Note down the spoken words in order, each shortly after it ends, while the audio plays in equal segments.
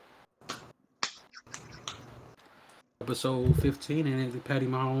Episode 15, and it's Patty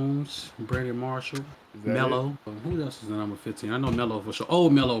Mahomes, Brandon Marshall, Is that it? Mello. Who else is the number 15? I know Mello for sure.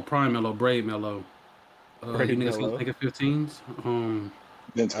 Old Mello, Prime Mello, Braid Mello. You Braid niggas still Mello. thinking 15s?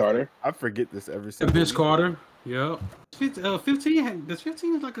 Vince Carter. I forget this every single Vince week. Carter. Yep. 15. Does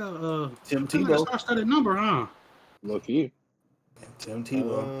 15 is like Tim kind of like a Tebow. star-studded number, huh? Look you. Tim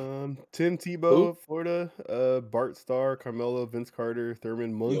Tebow. Tim Tebow, Florida. Bart Starr, Carmelo, Vince Carter,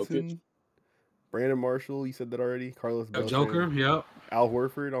 Thurman Munson, Jokic. Brandon Marshall. You said that already. Carlos Beltran. Joker. Yep. Al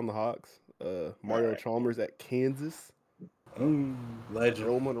Horford on the Hawks. Mario Alright. Chalmers at Kansas. Legend.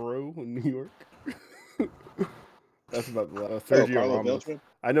 Earl Monroe in New York. That's about the last. Oh, Sergio Carlos Ramos. Beltran.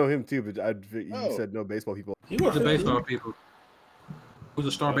 I know him too, but you Oh. said no baseball people. He was The 15. baseball people. Who's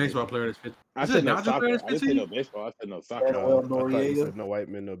a star baseball player that's 15? I Is said it no Dodger soccer. player I that's didn't say 15? no baseball. I said no soccer. Yeah. I thought you Noriega. said no white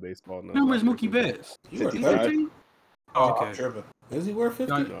men, no baseball. No. Number is soccer. Mookie Betts. You were 55. 15? Oh, Okay. I'm tripping. Is he worth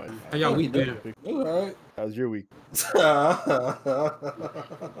 50? Y'all- No, How y'all week been? He was all right. how's your week?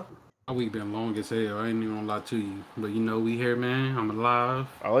 My week been long as hell. I ain't even gonna lie to you. But you know, we here, man. I'm alive.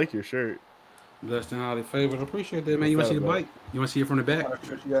 I like your shirt. Blessed and highly favored. I appreciate that, man. You What's want to see that the about? bike? You want to see it from the back?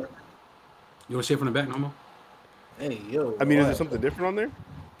 You want to see it from the back, Nomo? Hey, yo. I mean, is there something different on there?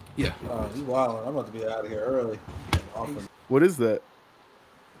 Yeah. You wildin'. I'm about to be out of here early. What is that?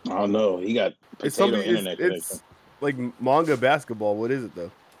 I don't know. He got It's potato something. internet connection. It's like manga basketball. What is it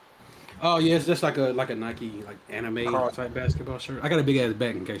though? Oh yeah, it's just like a Nike like anime type basketball shirt. I got a big ass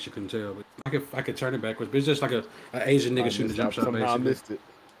back in case you couldn't tell, but I could turn it backwards. But it's just like a Asian nigga shooting a jump shot. Somehow I Basically, missed it.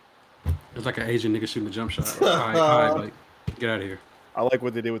 it's like an Asian nigga shooting a jump shot. Hi, like, get out of here. I like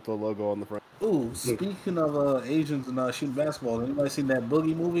what they did with the logo on the front. Ooh, speaking of Asians and shooting basketball, anybody seen that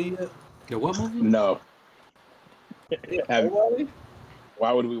Boogie movie yet? Yo, what movie? No. Have- Nobody?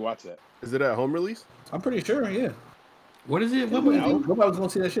 Why would we watch that? Is it at home release? I'm pretty sure, yeah. What is it? What Nobody movie? was gonna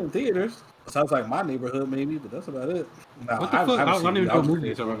see that shit in theaters. Sounds like my neighborhood, maybe, but that's about it. Nah, What the fuck? I don't even know what movie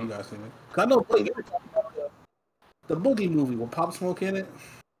you're talking You about. guys seen it? 'Cause I know Blake, you were talking about the Boogie movie with Pop Smoke in it.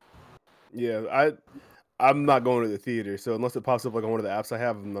 Yeah, I'm not going to the theater, so unless it pops up like on one of the apps I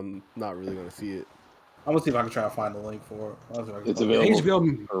have, I'm not really going to see it. I'm gonna see if I can try to find the link for it. I'll see if I can It's find it. available.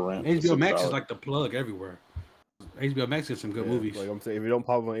 HBO, For rent. HBO Max is $6. like the plug everywhere. HBO Max has some good Yeah, movies. Like I'm saying, if it don't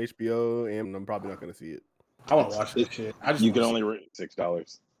pop up on HBO, and I'm probably not going to see it. I want to watch this shit. I just You can wanna only rent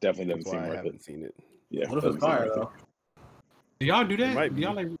 $6. Definitely That's doesn't why seem I worth haven't it. seen it. Yeah. see. What if it's doesn't seem fire worth it. though? Do y'all do It that? might Do be.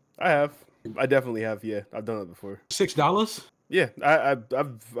 y'all like I have. I definitely have. Yeah, I've done it before. $6? Yeah,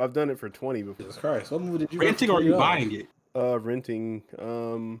 I've done it for 20 before. Jesus Christ! What movie did you Renting rent or for you $20? buying it? Renting.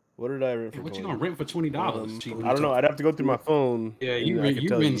 What did I rent Hey, for? what you 20? gonna rent for $20? I don't know. I'd have to go through my phone. Yeah, and you I rent could you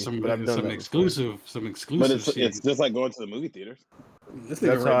tell rent you, some but I've done some that exclusive But shit. it's just like going to the movie theaters. This before.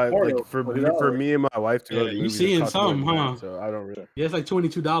 nigga That's how I rent Mario like for $20. me and my wife to go Yeah, to the you movies. seeing it costs more some, than that, huh? So I don't really. Yeah, it's like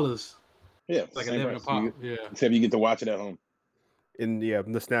 $22. Yeah. It's like same 11 a price. pop. Yeah. Except you get to watch it at home. And yeah,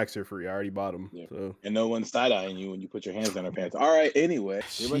 the snacks are free. I already bought them. Yeah. So And no one's side-eyeing you when you put your hands down their pants. All right, anyway.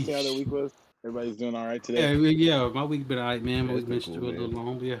 Everybody say how their Sheesh. week was? Everybody's doing all right Yeah, today? yeah. My week been alright, man. My Yeah, week been it's been a cool, little man.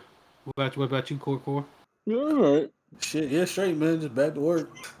 long. Yeah. What about you, Core? Yeah, all right. Shit, yeah, straight man, just back to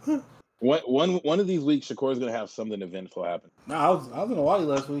work. One of these weeks, Shakur's going to have something eventful happen. Nah, I was in Hawaii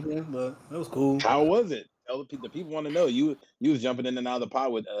last weekend, but it was cool. How was it? Tell the people want to know. You was jumping in and out of the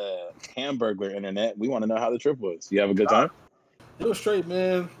pod with Hamburglar internet. We want to know how the trip was. You have a good time? It was straight,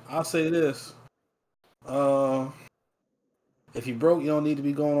 man. I'll say this. If you broke, you don't need to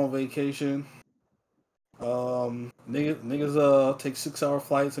be going on vacation. Niggas take 6-hour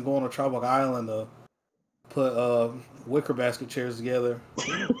flights and go on a tropical island to put wicker basket chairs together.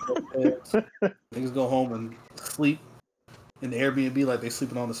 Niggas go home and sleep in the Airbnb like they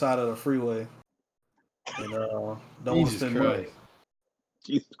sleeping on the side of the freeway. And don't want to Jesus spend money. Christ.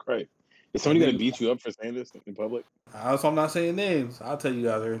 Jesus Christ. Is somebody going to beat you up for saying this in public? So I'm not saying names. I'll tell you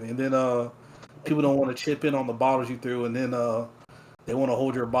guys everything. And then people don't want to chip in on the bottles you threw, and then they want to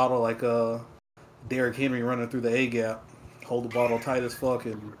hold your bottle like Derrick Henry running through the A gap. Hold the bottle tight as fuck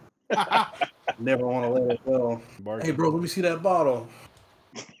and never want to let it go. Bargain. Hey, bro, let me see that bottle.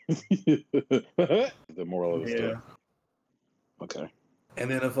 The moral of the story. Yeah. Okay. And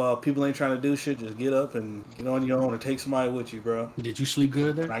then if people ain't trying to do shit, just get up and get on your own and take somebody with you, bro. Did you sleep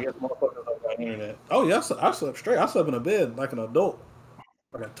good And there? I guess motherfuckers like that internet. Oh, yeah, I slept straight. I slept in a bed like an adult.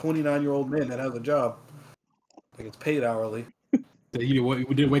 Like a 29-year-old man that has a job. Like it's paid hourly. You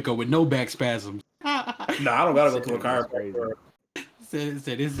didn't wake up with no back spasms. Nah, I don't gotta go to a That's crazy. chiropractor.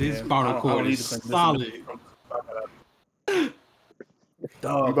 Said his Yeah, spinal I don't cord need is to think this solid.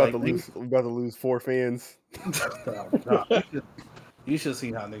 Dog, We about to lose 4 fans. Nah, you should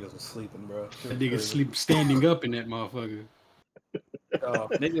see how niggas was sleeping, bro. That nigga sleep standing up in that motherfucker.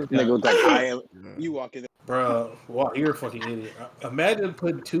 Niggas Nigga was like, I am. Yeah. You walk in. Bro, wow, you're a fucking idiot. Imagine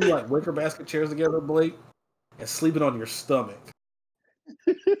putting two like wicker basket chairs together, Blake, and sleeping on your stomach.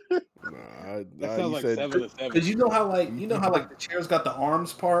 Nah, That sounds you like said 7 to 7. Because you know how the chairs got the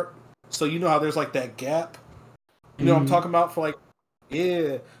arms part, so you know how there's like that gap. You know what I'm talking about? For like,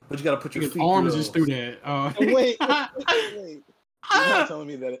 yeah, but you got to put your His feet arms through is those. through that. Wait. You're not telling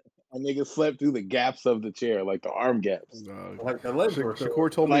me that a nigga slept through the gaps of the chair, like the arm gaps. Like the legs were through.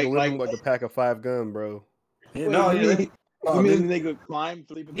 Shakur told me to Like- live like a pack of 5 gun, bro. Yeah, Wait, no, you yeah. mean, Oh, you mean dude. the nigga climb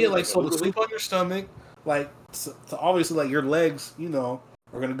sleeping? Yeah, through like so a to sleep on your stomach, like so obviously like your legs, you know,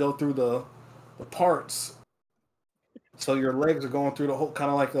 are gonna go through the parts. So your legs are going through the whole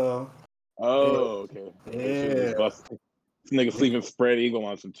kind of like a Oh, okay. yeah. This nigga sleeping spread eagle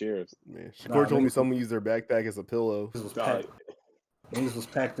on some chairs. Man, Shakur Nah, told me niggas- someone used their backpack as a pillow. Niggas was Dog. packed. Niggas was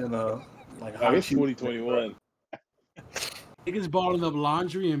packed in like Oh, hot it's shoes. 2021. Niggas balling up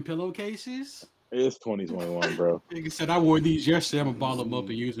laundry and pillowcases. It's 2021, bro. Nigga said I wore these yesterday. I'm gonna ball them up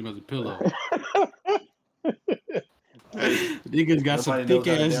and use them as a pillow. Niggas got some Everybody knows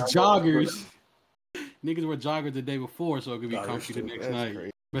thick how to ass download joggers. Niggas were joggers the day before, so it could be Nah, you're comfy the stupid. next That's night.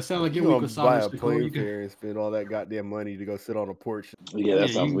 crazy. But it sounds like You your week gonna was buy solid. a Shakur. You plane got- fare and spend all that goddamn money to go sit on a porch. Yeah, that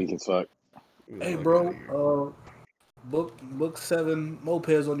Yeah, sounds you- weak as fuck. Hey, Fuck bro, outta here. book 7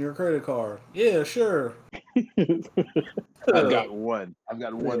 mopeds on your credit card. Yeah, sure. I've got one. I've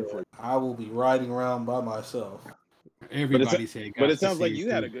got one for you. I will be riding around by myself. Everybody said. But got it sounds to like see you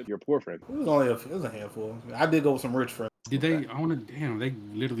it, had too. a good, your poor friend. It was only it was a handful. I did go with some rich friends. Did they? I want to. Damn, they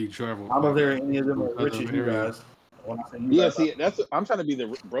literally traveled. I don't know if there any of them are Other rich as you area. guys. When I say you Yeah, guys, see, I'm trying to be the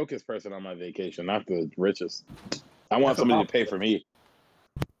brokest person on my vacation, not the richest. I want somebody to pay for me.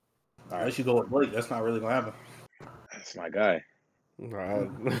 unless you go with Blake, that's not really gonna happen. That's my guy. Right.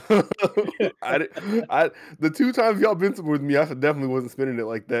 The 2 times y'all been somewhere with me, I definitely wasn't spending it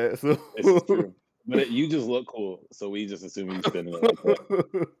like that. So It's true. But you just look cool, so we just assume you spending it like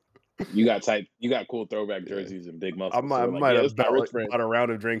that. You got cool throwback jerseys and big muscles. I so might, we're like, might yeah, have it's not rich friend. bought a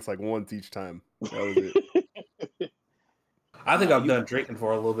round of drinks like once each time. That was it. I think Nah, I'm done drinking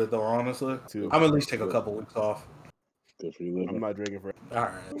for a little bit though. Honestly, Too. I'm at least take a couple weeks off. Good for you, I'm living. not drinking for. All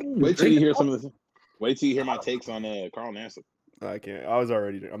right. Wait till you hear some of this. Wait till you hear my takes on Carl Nassib. I can't. I was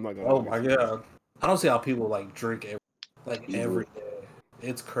already. I'm not gonna. Oh my god, I don't see how people like drink Easily. every day.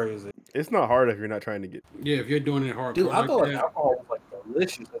 It's crazy, It's not hard if you're not trying to get. Yeah, if you're doing it hard, dude. I like thought like that, alcohol was like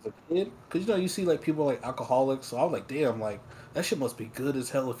delicious as a kid, because you know you see like people like alcoholics. So I was like, damn, like that shit must be good as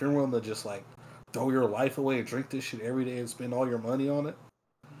hell if you're willing to just like throw your life away and drink this shit every day and spend all your money on it.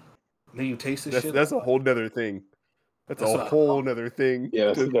 And then you taste this shit. That's a whole nother thing. That's That's a what I whole nother thing. Yeah,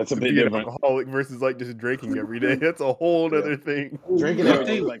 that's a to bit be an different. alcoholic versus like just drinking every day. That's a whole Yeah. other thing. Drinking I every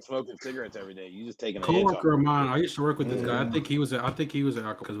day think- is like smoking cigarettes every day. You just taking an edge off. coworker of mine. I used to work with this guy. I Mm. think he was. I think he was an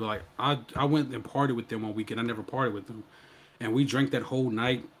alcoholic because like I went and partied with them one weekend. I never partied with them, and we drank that whole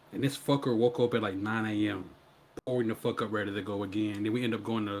night. And this fucker woke up at like 9 a.m. pouring the fuck up, ready to go again. And then we ended up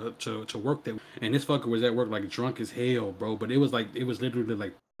going to work that. And this fucker was at work like drunk as hell, bro. But it was literally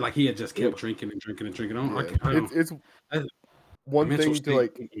like he had just kept drinking and drinking and drinking. I don't. It's That's- one mental thing to state.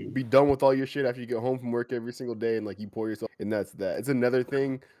 like be done with all your shit after you get home from work every single day and like you pour yourself, and that's that. It's another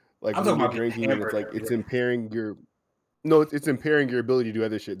thing like I'm when talking you're about getting drinking and it's hammered like every it's day. impairing your. No, it's impairing your ability to do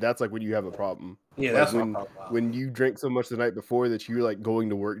other shit. That's like when you have a problem. Yeah, Like, that's what when I'm talking about. when you drank so much the night before that you're like going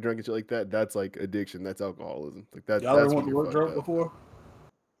to work drunk and shit like that. That's like addiction. That's alcoholism. Like that. Y'all That's ever when went to you're work fucked drunk up. before?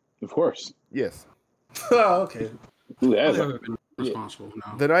 Of course. Yes. Oh, okay. Who I've hasn't? never been responsible.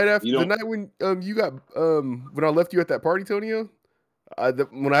 No. The night after, You the don't- night when you got when I left you at that party, Tonio,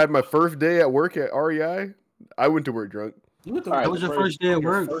 when I had my first day at work at REI, I went to work drunk. You went to All right, That was your first day at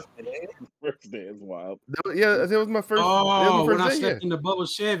work. first day? First day is wild. Yeah, that was my first. Oh, that was when my I first day. slept in the bubble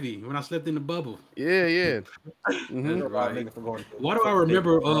Chevy. When I slept in the bubble. Yeah, yeah. That's Mhm. right. For going to Why do I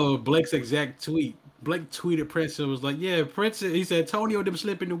remember Blake's exact tweet? Blake tweeted Prince and was like, "Yeah, Prince." He said, "Tonio them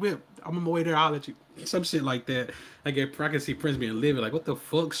slip in the whip. I'm on my way there. I'll let you." Some shit like that. I can see Prince being livid. Like, what the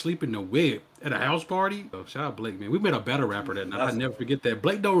fuck? Sleep in the whip at a house party? Oh, shout out Blake, man. We met a better rapper that night. I never forget that.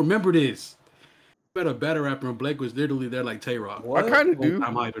 Blake don't remember this. We met a better rapper and Blake was literally there like Tay-Rock. I kind of do.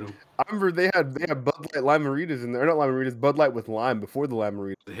 I'm hyping him. I remember they had Bud Light Lime Maritas in there. Not Lime Maritas, Bud Light with lime before the Lime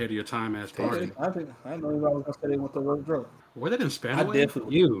Maritas. Ahead of your time ass party. Okay, I know anybody was gonna say they went to work drunk. Were they in I Spanaway?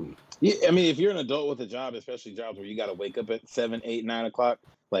 definitely- You. Yeah, I mean, if you're an adult with a job, especially jobs where you got to wake up at 7, 8, 9 o'clock,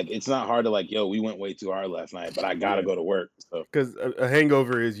 like it's not hard to like, yo, we went way too hard last night, but I gotta go to work. So Because a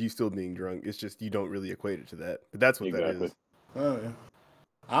hangover is you still being drunk. It's just you don't really equate it to that. But that's what Exactly. that is. Oh yeah.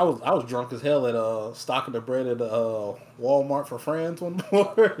 I was drunk as hell at stocking the bread at Walmart for friends one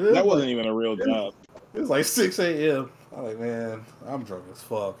morning. that wasn't even a real job. It was like 6 a.m. I'm like, man, I'm drunk as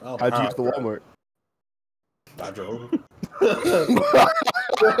fuck. How'd you get to Walmart? I drove.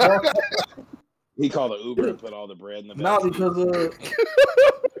 He called an Uber and put all the bread in the back. Nah, because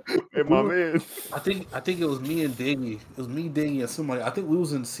Hey, my man. I think it was me and Diggy. It was me, Diggy, and somebody. I think we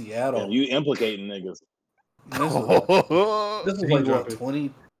was in Seattle. Damn, you implicating niggas. This was He like dropped what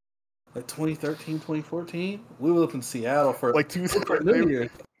it. 2013, 2014. We were up in Seattle for Like two. for New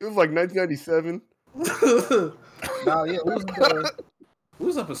Year's. It was like 1997. Nah, yeah, we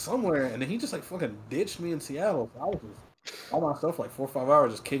was up in somewhere, and then he just like fucking ditched me in Seattle. So I was just by myself like 4 or 5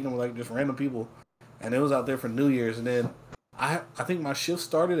 hours, just kicking with like just random people, and it was out there for New Year's. And then I think my shift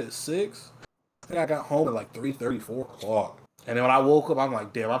started at 6. I think I got home at like 3:30, 4 o'clock. And then when I woke up, I'm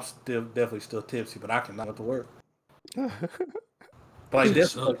like, damn, I'm definitely still tipsy, but I cannot get to work. But like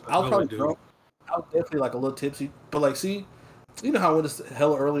this, like, I was probably drunk. I was definitely like a little tipsy, but like, see, you know how when it's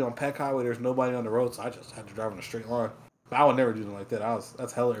hella early on Pack Highway, there's nobody on the road, so I just had to drive in a straight line. But I would never do something like that.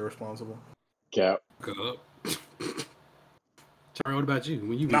 That's hella irresponsible. Cap. Good. Charlie, what about you?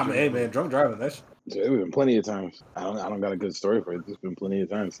 When you Nah, get man, hey man, drunk driving. That's There's been plenty of times. I don't got a good story for it. There's been plenty of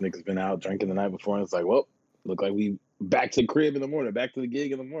times. Niggas been out drinking the night before, and it's like, well, look like we back to the crib in the morning, back to the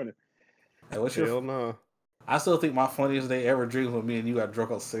gig in the morning. hey, what's Hell your? no. I still think my funniest day ever drinking with me and you got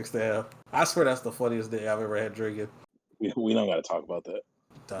drunk on 6th Ave. I swear that's the funniest day I've ever had drinking. We don't got to talk about that.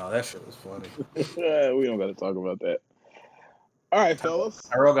 Dawg, that shit was funny. We don't got to talk about that. All right, fellas.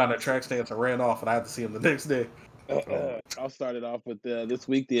 I rode on the track stance and ran off, and I had to see him the next day. I'll start it off with this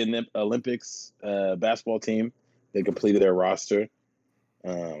week. The Olympics basketball team, they completed their roster.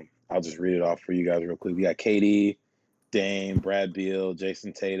 I'll just read it off for you guys real quick. We got KD, Dame, Brad Beal,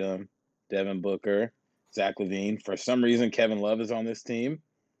 Jason Tatum, Devin Booker, Zach LaVine. For some reason, Kevin Love is on this team.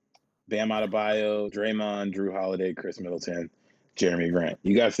 Bam Adebayo, Draymond, Drew Holiday, Chris Middleton, Jeremy Grant.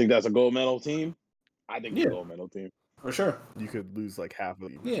 You guys think that's a gold medal team? I think it's a gold medal team. For sure. You could lose like half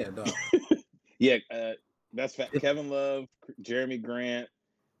of them. Yeah, dog. Yeah, that's Kevin Love, Jeremy Grant,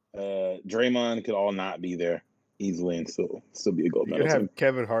 Draymond could all not be there easily and still be a gold You medal could team. have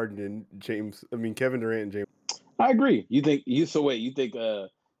Kevin Harden and Kevin Durant and James. I agree. You think you think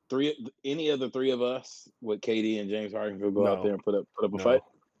any of the three of us with KD and James Harden could go out there and put up a fight?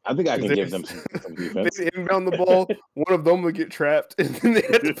 I think I can give them some defense. They inbound the ball, one of them would get trapped, and then they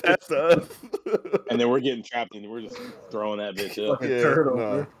have to pass to us. And then we're getting trapped and we're just throwing that bitch up. Fucking Yeah, turtle,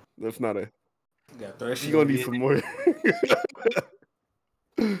 no, man. that's not a. Got that shit You're gonna on need some more.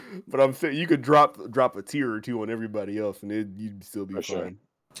 But I'm saying you could drop a tier or two on everybody else, and you'd still be For fine. sure.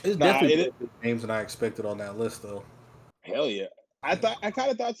 It's definitely better names than I expected on that list, though. Hell yeah. I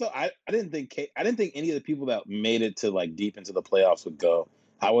kind of thought so. I didn't think any of the people that made it to like deep into the playoffs would go.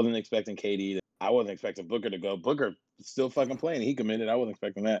 I wasn't expecting KD. I wasn't expecting Booker to go. Booker still fucking playing. He committed. I wasn't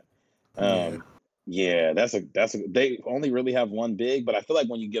expecting that. Yeah, that's a. They only really have one big, but I feel like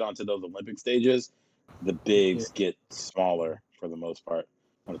when you get onto those Olympic stages, the bigs get smaller for the most part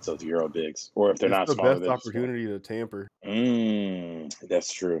when it's those Euro bigs, or if they're not the smaller, best they're just opportunity to tamper.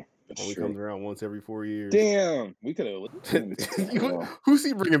 That's true. That's Only true. comes around once every 4 years. Damn, we could have. Who's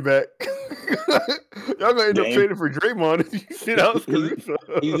he bringing back? Y'all gonna end up Dame. trading for Draymond if you sit out Caruso.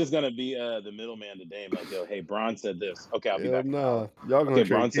 He's just gonna be the middleman to Dame. Like, yo, hey, Bron said this. Okay, I'll be back. Nah, y'all gonna Okay,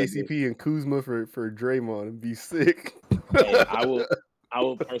 trade Bron said KCP and Kuzma for Draymond and be sick. Hey, I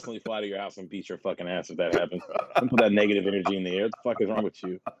will personally fly to your house and beat your fucking ass if that happens. Don't put that negative energy in the air. What the fuck is wrong with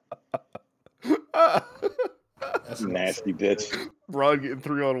you? That's nasty bitch. Bron getting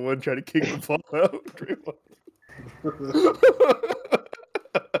 3-on-1, trying to kick the ball out.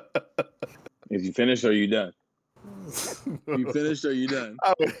 Is you finished or are you done? You finished or you done?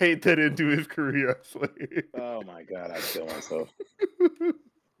 I would hate that into his career, I swear. Oh my god, I'd kill myself.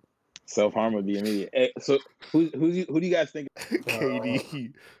 Self-harm would be immediate. Hey, so who do you guys think?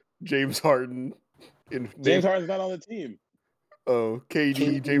 KD, James Harden. James Harden's not on the team. Oh,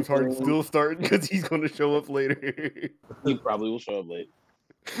 KD, James Harden still starting because he's going to show up later. He probably will show up late.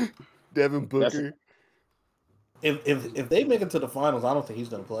 Devin Booker. If they make it to the finals, I don't think he's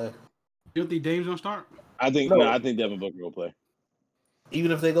going to play. You don't think Dame's gonna start? I think Devin Booker will play.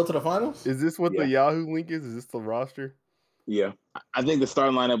 Even if they go to the finals? Is this what the Yahoo link is? Is this the roster? Yeah. I think the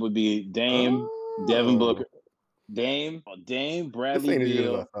starting lineup would be Dame, Devin Booker, Dame, Bradley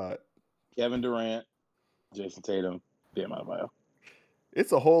Beal, Kevin Durant, Jason Tatum, Bam Adebayo.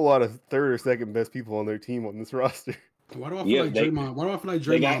 It's a whole lot of third or second best people on their team on this roster. Why do I feel like Draymond? Why do I feel like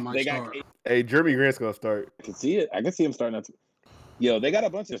Draymond might start? Hey, Jeremy Grant's gonna start. I can see it. I can see him starting out. Yo, they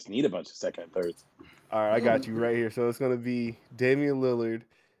got just need a bunch of second and thirds. All right, I got you right here. So it's gonna be Damian Lillard,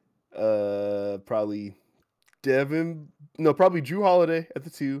 probably probably Drew Holiday at the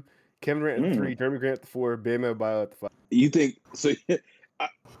 2, Kevin Durant at the 3, Jeremy Grant at the 4, Bam Adebayo at the 5. You think so?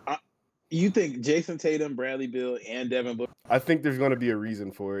 You think Jason Tatum, Bradley Beal, and Devin Booker? I think there's going to be a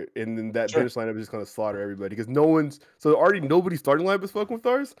reason for it, and then that Sure. bench lineup is just going to slaughter everybody because nobody's starting lineup is fucking with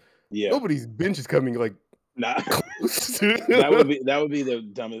ours. Yeah, Nobody's bench is coming like nah. close. that would be the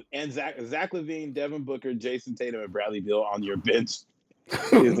dumbest. And Zach LaVine, Devin Booker, Jason Tatum, and Bradley Beal on your bench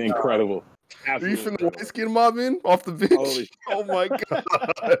is incredible. Are you Absolutely from the incredible. white skin mob in off the bench? Holy Oh my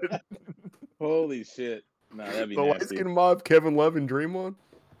god! Holy shit! Nah, that'd be The white nasty. skin mob, Kevin Love and Draymond.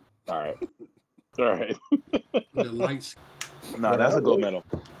 All right. The lights. No, that's a gold medal.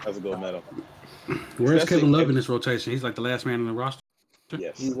 That's a gold medal. Where's Especially Kevin Love if- in this rotation? He's like the last man on the roster.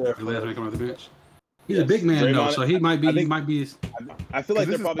 Yes. He's there. The last man coming off the bench. He's Yes. a big man though, Draymond- so he might be. I think- he might be. I feel like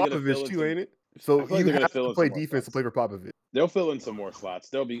This they're is probably going to fill Popovich in too, some, ain't it? So I feel like you they're gonna have fill to in play some more defense to play for Popovich. they'll fill in some more slots.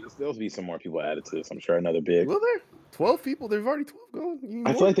 There'll be some more people added to this. I'm sure another big. Will there? 12 people. There's already 12 going. You need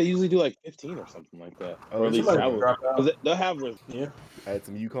I more? feel like they usually do like 15 or something like that, Oh, or at least somebody that drop out. they'll have. Yeah. I had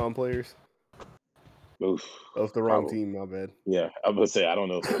some UConn players. Oof. That was the wrong Probably. team. My bad. Yeah, I would say I don't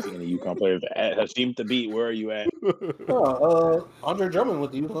know if there's any UConn players. Hashim to beat. Where are you at? Andre Drummond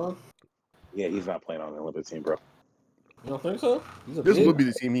with the UConn. Yeah, he's not playing on the Olympic team, bro. You don't think so? He's a This big- would be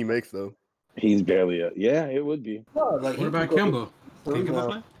the team he makes, though. He's barely a. Yeah, it would be. No, like, What about Kimba? Can Kimba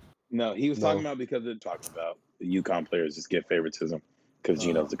play? No, he was No. talking about because they're talking about the UConn players just get favoritism because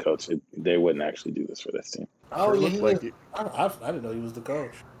Gino's the coach. They wouldn't actually do this for this team. Oh, Sure yeah, looked he like was, it. I didn't know he was the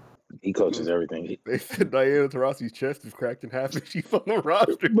coach. He coaches everything. They said Diana Taurasi's chest is cracked in half and she's on the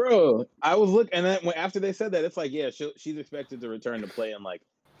roster. Bro, I was looking, and then after they said that, it's like, yeah, she's expected to return to play in like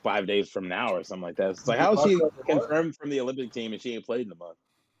 5 days from now or something like that. It's like, how is she confirmed from the Olympic team and she ain't played in a month?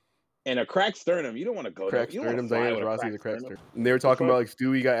 And a cracked sternum, you don't want to go Cracked there. You don't sternum, wanna fly Diana with Taurasi is a cracked sternum. sternum. And they were talking fuck? about like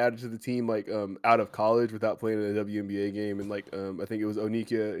Stewie got added to the team like out of college without playing in a WNBA game, and like I think it was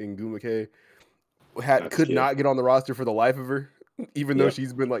Onika and Gumake That's could cute. not get on the roster for the life of her, even though Yep.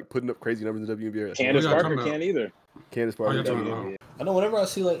 she's been like putting up crazy numbers in the WNBA. Candace y'all Parker talking about? can't either. Candace Oh, y'all Parker. talking about- WNBA. I know whenever I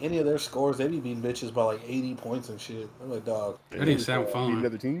see like any of their scores, they be beating bitches by like 80 points and shit. I'm like, dog. That didn't sound Beating fun.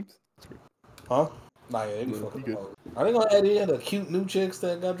 other teams. Huh? Nah, yeah, they be Yeah, fucking you good. hard. Are they gonna add any of the cute new chicks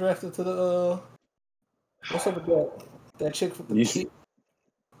that got drafted to the what's up with that chick from the You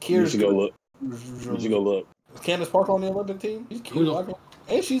should go look. You should go look. Is Candace Parker on the Olympic team? She's cute. Who's-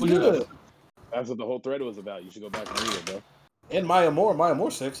 And she's who's good. that? That's what the whole thread was about. You should go back and read it, bro. And Maya Moore. Maya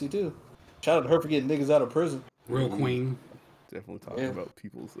Moore's sexy too. Shout out to her for getting niggas out of prison. Real queen. Definitely talking Yeah. about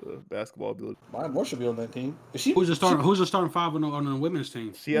people's basketball ability. Maya Moore should be on that team. Is she? Who's the starting five on the women's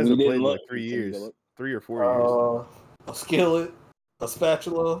team? She hasn't didn't played in like look. 3 You said you years, look. 3 or 4 years. A skillet, a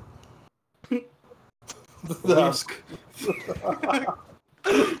spatula. Whisk.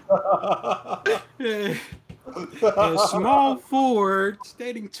 Yeah. A small forward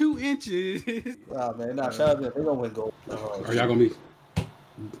stating 2 inches. Nah, man, nah. Shout out to them. They gonna win gold. Are y'all gonna be? Are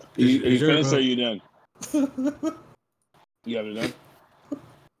you Is there, finished or are you done? You have it done?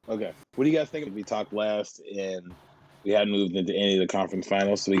 Okay. What do you guys think? We talked last and we hadn't moved into any of the conference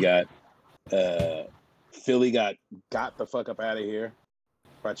finals. So we got Philly got the fuck up out of here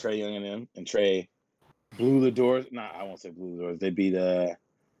by Trae Young and them. And Trae blew the doors. I won't say blew the doors. They beat the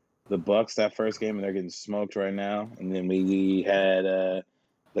Bucks that first game and they're getting smoked right now. And then we had the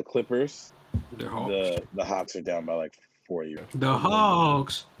Clippers. The Hawks. The Hawks are down by like 40. The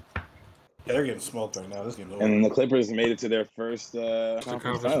Hawks. Yeah, they're getting smoked right now. This getting over. And then the Clippers made it to their first The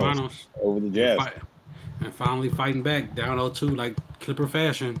conference conference finals finals. over the Jazz. And finally fighting back down 0-2 like Clipper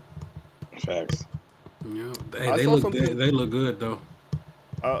fashion. Facts. Yeah. I They saw look something- they look good though.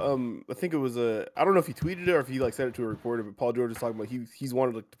 I think it was I don't know if he tweeted it or if he like said it to a reporter, but Paul George was talking about he's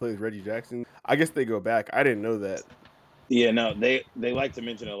wanted to play with Reggie Jackson. I guess they go back. I didn't know that. Yeah, no, they like to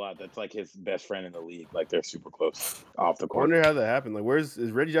mention it a lot. That's like his best friend in the league. Like they're super close off the I court. wonder how that happened. Like, is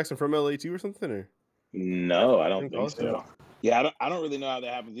Reggie Jackson from LA too or something? Or No, I don't think think also. so. Yeah, I don't really know how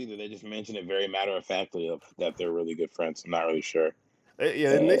that happens either. They just mention it very matter of factly of that they're really good friends. I'm not really sure.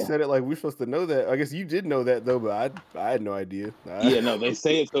 Yeah, and they said it like we're supposed to know that. I guess you did know that though, but I had no idea. Yeah, no, they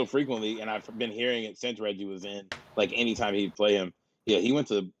say it so frequently, and I've been hearing it since Reggie was in. Like anytime he'd play him, yeah,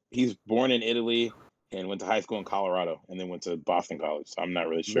 he's born in Italy and went to high school in Colorado, and then went to Boston College. So I'm not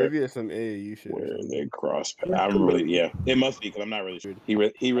really sure Maybe it's some AAU shit. Or where something. they cross. I'm really it must be because I'm not really sure.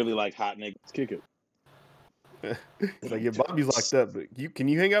 He really liked hot niggas. Let's kick it. It's like, yeah, Bobby's locked up, but can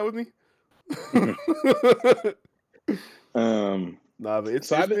you hang out with me? Nah, but it's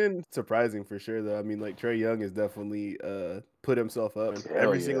been surprising for sure though. I mean, like Trae Young has definitely put himself up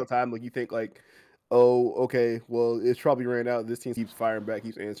every single time. Like you think like, oh, okay, well it's probably ran out. This team keeps firing back,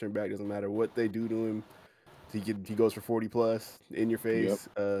 keeps answering back. Doesn't matter what they do to him. He goes for 40 plus in your face.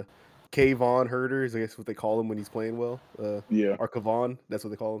 Kayvon Herter is I guess what they call him when he's playing well. Yeah. Or Kavon, that's what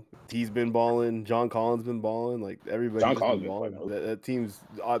they call him. He's been balling. John Collins been balling. Like everybody's John just Collins been been balling. That team's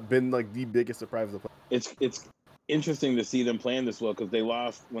been like the biggest surprise of the play. It's interesting to see them playing this well because they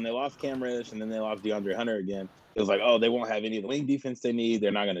lost Cam Reddish and then they lost DeAndre Hunter again. It was like, oh, they won't have any of the wing defense they need.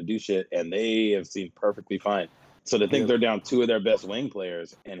 They're not going to do shit, and they have seemed perfectly fine. So to think they're down 2 of their best wing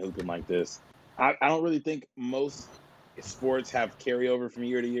players and hooping like this, I don't really think most sports have carryover from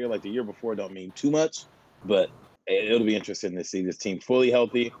year to year. Like the year before don't mean too much, but it'll be interesting to see this team fully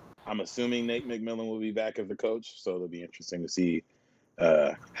healthy. I'm assuming Nate McMillan will be back as the coach, so it'll be interesting to see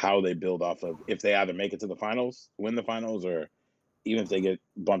how they build off of if they either make it to the finals, win the finals, or even if they get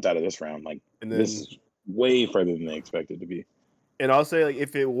bumped out of this round. Like this is way further than they expected to be. And I'll say, like,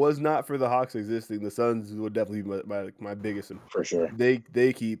 if it was not for the Hawks existing, the Suns would definitely be my biggest. For sure.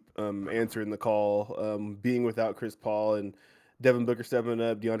 They keep answering the call, being without Chris Paul and Devin Booker stepping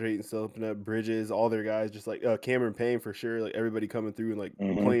up, DeAndre Ayton stepping up, Bridges, all their guys, just like Cameron Payne for sure, like everybody coming through and like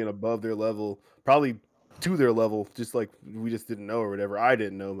playing above their level, probably to their level, just like we just didn't know or whatever. I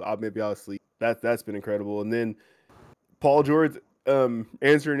didn't know. Maybe I was asleep. That's been incredible. And then Paul George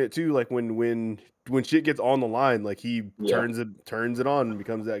answering it too, like when shit gets on the line, like he turns it on and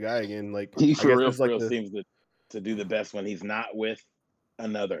becomes that guy again. Like he for real seems to do the best when he's not with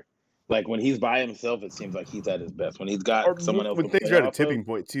another. Like when he's by himself, it seems like he's at his best. When he's got someone else, when things are at a tipping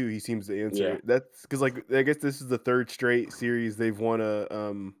point too, he seems to answer it. That's because like I guess this is the 3rd straight series they've won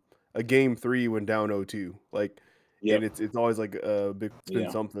a game 3 when down 0-2. Like and it's always like a big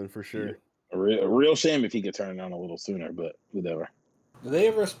something for sure. Yeah. A real shame if he could turn it on a little sooner, but whatever. Did they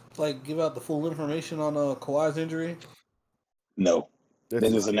ever like give out the full information on Kawhi's injury? No. They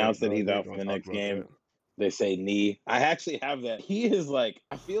just announced that he's out for the next game. They say knee. I actually have that. He is like,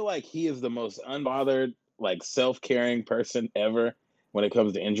 I feel like he is the most unbothered, like self-caring person ever when it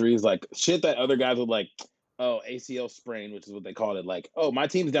comes to injuries. Like shit that other guys would like, oh, ACL sprain, which is what they called it. Like, oh, my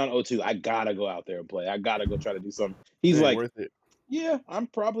team's down 0-2. I gotta go out there and play. I gotta go try to do something. He's like, worth it. Yeah, I'm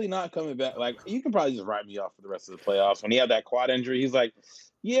probably not coming back. Like, you can probably just write me off for the rest of the playoffs. When he had that quad injury, he's like,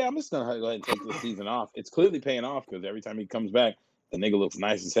 yeah, I'm just going to go ahead and take the season off. It's clearly paying off because every time he comes back, the nigga looks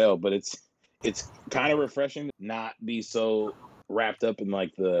nice as hell. But it's kind of refreshing to not be so wrapped up in,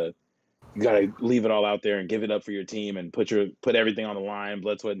 like, you got to leave it all out there and give it up for your team and put everything on the line,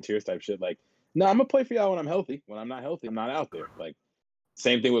 blood, sweat, and tears type shit. Like, no, I'm going to play for y'all when I'm healthy. When I'm not healthy, I'm not out there. Like,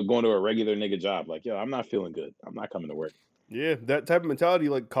 same thing with going to a regular nigga job. Like, yo, I'm not feeling good. I'm not coming to work. Yeah, that type of mentality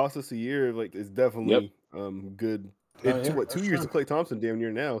like cost us a year. Like it's definitely good. It's 2 years of Klay Thompson damn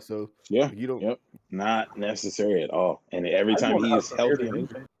near now. So you don't not necessary at all. And every time he is healthy,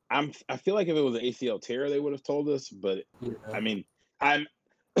 I feel like if it was an ACL tear, they would have told us. But I mean, I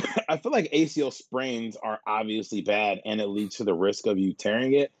feel like ACL sprains are obviously bad, and it leads to the risk of you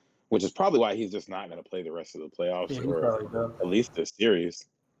tearing it, which is probably why he's just not going to play the rest of the playoffs or at least this series.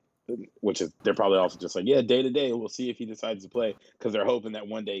 Which is they're probably also just like, day to day, we'll see if he decides to play because they're hoping that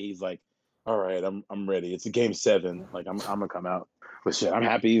one day he's like, all right, I'm ready. It's a game 7, like I'm gonna come out. But shit, I'm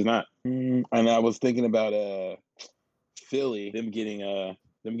happy he's not. And I was thinking about Philly, them getting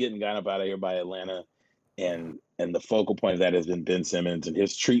gotten up out of here by Atlanta, and the focal point of that has been Ben Simmons and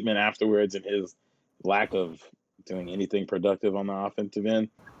his treatment afterwards and his lack of doing anything productive on the offensive end.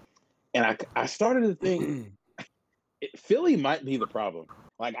 And I started to think Philly might be the problem.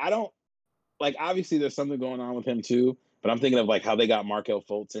 Like, obviously there's something going on with him too, but I'm thinking of like how they got Markelle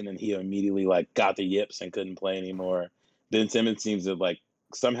Fultz and he immediately like got the yips and couldn't play anymore. Ben Simmons seems to like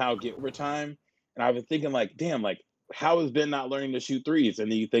somehow get overtime. And I've been thinking like, damn, like how is Ben not learning to shoot threes?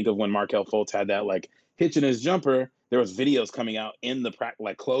 And then you think of when Markelle Fultz had that like hitch in his jumper, there was videos coming out in the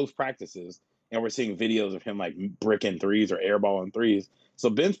like closed practices. And we're seeing videos of him like bricking threes or airballing threes. So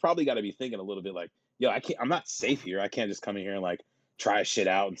Ben's probably got to be thinking a little bit like, yo, I'm not safe here. I can't just come in here and like try shit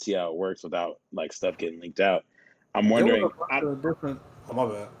out and see how it works without like stuff getting leaked out. I'm wondering. My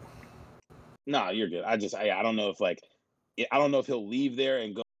bad. Nah, you're good. I don't know if I don't know if he'll leave there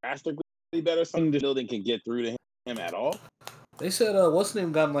and go drastically better. Something the building can get through to him at all. They said what's his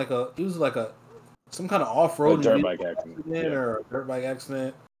name got he was like some kind of off-road dirt bike accident or a dirt bike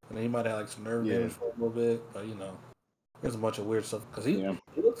accident, and he might have like some nerve damage for a little bit. But there's a bunch of weird stuff because he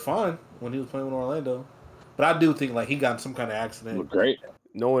looked fine when he was playing with Orlando. But I do think like he got in some kind of accident. Looked great.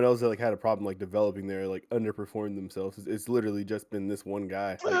 No one else that like had a problem like developing there, like underperformed themselves. It's literally just been this one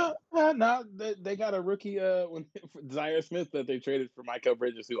guy. No, they got a rookie Zaire Smith that they traded for Mikal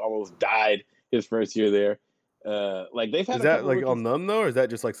Bridges, who almost died his first year there. Like they've had. Is that like on them though, or is that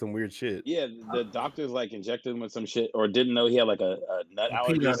just like some weird shit? Yeah, the doctors like injected him with some shit, or didn't know he had like a nut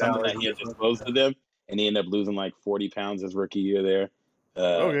allergy or something that he had disclosed to them, and he ended up losing like 40 pounds his rookie year there.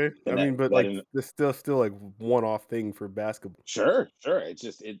 Okay, I and mean, but that like in- it's still like one-off thing for basketball. sure. It's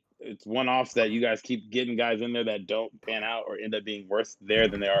just it's one-offs that you guys keep getting guys in there that don't pan out or end up being worse there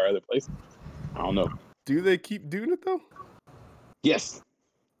than they are other places. I don't know. Do they keep doing it though? Yes,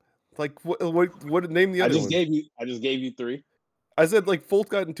 Like what name the I other just one? gave you 3. I said like Fultz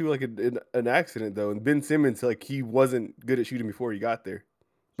got into like an accident though, and Ben Simmons like he wasn't good at shooting before he got there,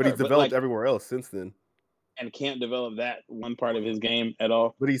 but he's Sure, but developed like, everywhere else since then. and can't develop that one part of his game at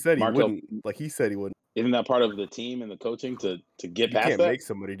all. But he said he Markel, wouldn't. Like he said he wouldn't. isn't that part of the team and the coaching to get You past can't that? make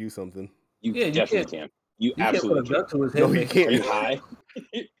somebody do something. You Yeah, you definitely can. You You can't put a absolutely gun can. to his head. No, you man. can't. Are you high?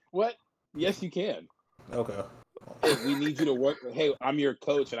 What? Yes, you can. Okay. Hey, we need you to work. Hey, I'm your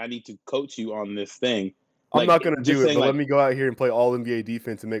coach, and I need to coach you on this thing. I'm not gonna just do it, saying, but let me go out here and play all NBA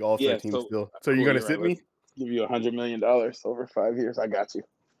defense and make all-star yeah. teams So still. So are you cool, gonna you're sit right. me? Let's give you $100 million over 5 years. I got you.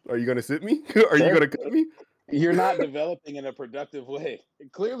 Are you gonna sit me? Are you Sure. gonna cut me? You're not developing in a productive way.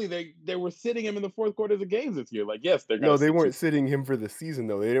 Clearly, they were sitting him in the fourth quarters of games this year. Like, yes, they're gonna. No, they sit weren't you. sitting him for the season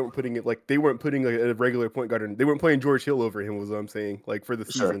though. They weren't putting it like they weren't putting a regular point guard in. They weren't playing George Hill over him. Was what I'm saying. Like for the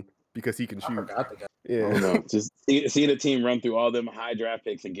Sure. season because he can I shoot. forgot the guy. I Yeah. don't know. Just seeing a team run through all them high draft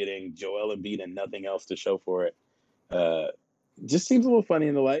picks and getting Joel Embiid and nothing else to show for it, just seems a little funny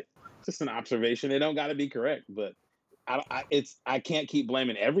in the light. Just an observation. They don't got to be correct, but I can't keep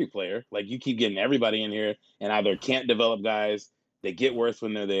blaming every player. Like you keep getting everybody in here and either can't develop guys, they get worse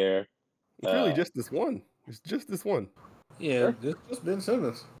when they're there. It's really just this one. It's just this one. Yeah, just Ben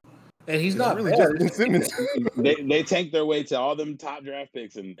Simmons, and he's It's not really bad. just Ben Simmons. They tanked their way to all them top draft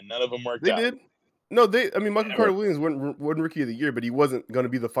picks and none of them worked They out. did. No, I mean, Michael Yeah. Carter Williams wasn't rookie of the year, but he wasn't going to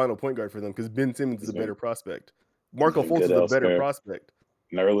be the final point guard for them because Ben Simmons is a better prospect. Marco been Fultz is good a better elsewhere. prospect.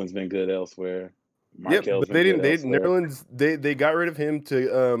 Nerlens been good elsewhere. Yep, Markel's but they been didn't. good elsewhere. Nerlens, they got rid of him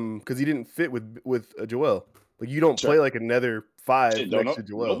to because he didn't fit with Joel. Like you don't play like another 5 Shit, next to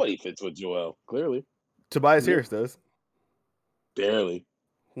Joel. Nobody fits with Joel, clearly. Tobias Harris does. Barely.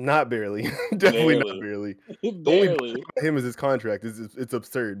 Not barely. Definitely not barely. The only Barely. thing about him is his contract. It's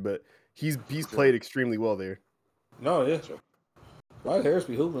absurd, but he's played extremely well there. No, yeah. Why Harris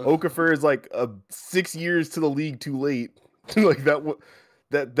be hooping? Okafor is like 6 years to the league too late. Like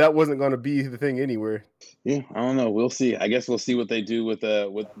that wasn't going to be the thing anywhere. Yeah, I don't know. We'll see. I guess we'll see what they do with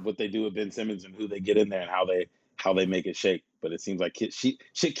what they do with Ben Simmons and who they get in there and how they make it shake. But it seems like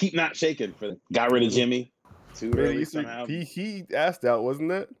shit keep not shaking. Got rid of Jimmy too early somehow. He asked out, wasn't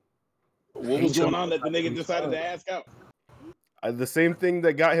that? What was going on that the nigga decided to ask out? The same thing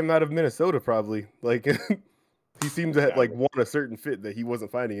that got him out of Minnesota, probably. Like he seemed to have, like want a certain fit that he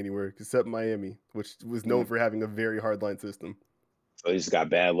wasn't finding anywhere except Miami, which was known for having a very hardline system. So he just got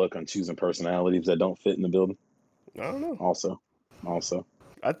bad luck on choosing personalities that don't fit in the building. I don't know. Also,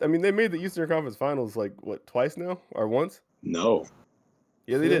 I mean, they made the Eastern Conference Finals like what, twice now or once? no.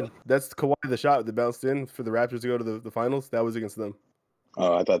 Yeah, they did. That's Kawhi the shot that bounced in for the Raptors to go to the finals. That was against them.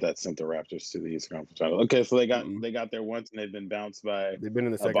 Oh, I thought that sent the Raptors to the Eastern Conference Finals. Okay, so they got there once and they've been bounced by. They've been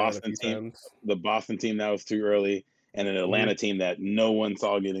in the second round a few times. The Boston team that was too early, and an Atlanta team that no one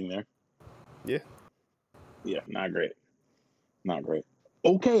saw getting there. Yeah. Yeah, not great. Not great.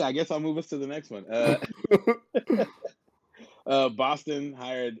 Okay, I guess I'll move us to the next one. Boston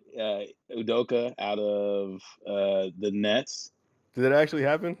hired Udoka out of the Nets. Did that actually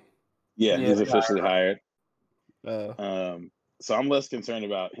happen? Yeah, he's officially hired. So I'm less concerned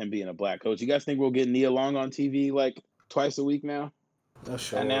about him being a black coach. You guys think we'll get Nia Long on TV like twice a week now?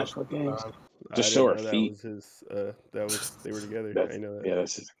 At national games. Just I show her didn't know feet. That was they were together. I know that. Yeah,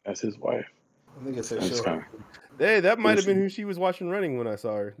 that's his wife. I think it's a Hey, that might have been who she was watching running when I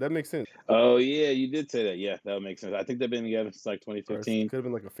saw her. That makes sense. Oh yeah, you did say that. Yeah, that would make sense. I think they've been together since like 2015. Could have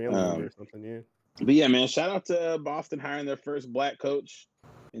been like a family member or something. Yeah. But yeah, man, shout out to Boston hiring their first black coach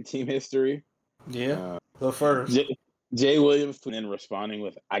in team history. Yeah, the first. Jay Williams and then responding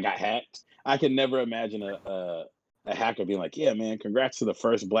with "I got hacked." I could never imagine a hacker being like, "Yeah, man, congrats to the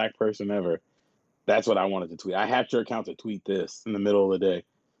first black person ever." That's what I wanted to tweet. I hacked your account to tweet this in the middle of the day.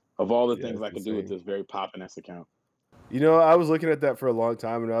 Of all the things I could do with this very poppin' account. You know, I was looking at that for a long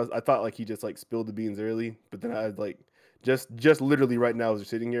time, and I thought like he just like spilled the beans early, but then I like just literally right now as we're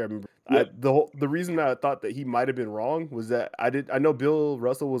sitting here, I remember the reason that I thought that he might have been wrong was that I know Bill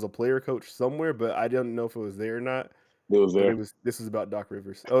Russell was a player coach somewhere, but I didn't know if it was there or not. It was there. This is about Doc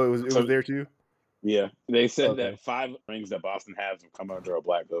Rivers. Oh, it was there too. Yeah, they said that 5 rings that Boston has have come under a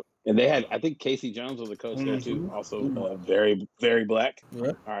black coach, and they had I think Casey Jones was a coach there too, also very very black.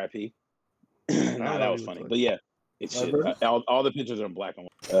 Yeah. R.I.P. No, that was funny, but yeah, it's shit. All the pictures are in black and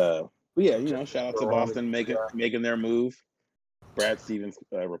white. But yeah, you know, shout out to Boston making their move. Brad Stevens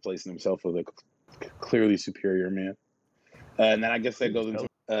replacing himself with a clearly superior man. And then I guess that goes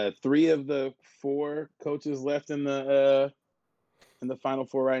into 3 of the 4 coaches left in the Final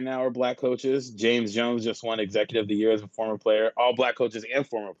Four right now are black coaches. James Jones just won Executive of the Year as a former player. All black coaches and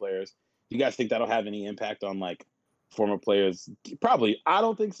former players. Do you guys think that'll have any impact on like former players? Probably. I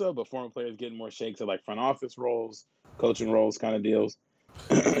don't think so, but former players getting more shakes at like front office roles, coaching roles, kind of deals.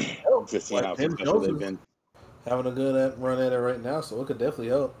 Just seeing how successful they've been. Having a good run at it right now, so it could definitely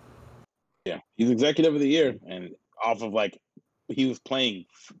help. Yeah, he's Executive of the Year, and off of like he was playing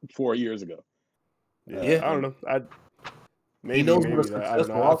 4 years ago. Yeah, I don't know. Maybe not. I don't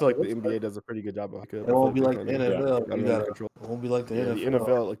know. I feel like the NBA does a pretty good job of it. It won't be like the NFL. It won't be like the NFL. The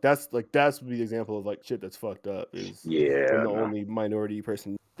NFL, that's the example of like shit that's fucked up. Is when the only minority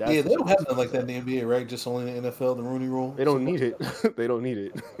person. They don't have nothing like that in the NBA, right? Just only in the NFL, the Rooney Rule. They don't need it. They don't need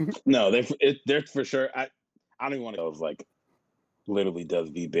it. No, they're for sure. I don't even want to go like literally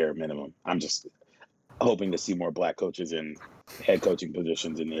does the bare minimum. I'm just hoping to see more black coaches in head coaching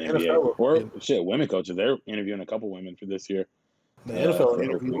positions in the NBA or women coaches. They're interviewing a couple women for this year. The NFL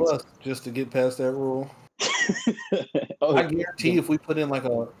interviewed us just to get past that rule. I guarantee if we put in like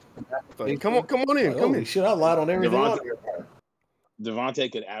a come on in, come in. Shit, I lied on everything.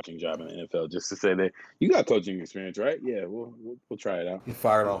 Devontae could acting job in the NFL just to say that you got coaching experience, right? Yeah, we'll try it out. He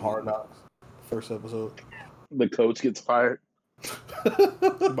fired on Hard Knocks first episode. The coach gets fired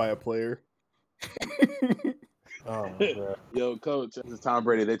by a player. Oh my God. Yo, coach, this is Tom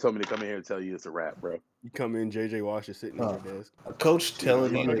Brady. They told me to come in here and tell you it's a wrap, bro. You come in, JJ Watt is sitting on your desk. A coach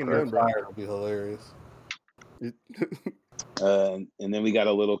telling me they're fired would be hilarious. And then we got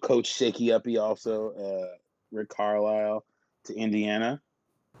a little coach shaky uppy also, Rick Carlisle to Indiana.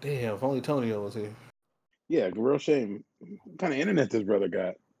 Damn, if only Tonio was here. Yeah, real shame. What kind of internet this brother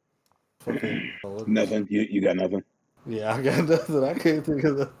got? Nothing. You got nothing? Yeah, I got nothing. I can't think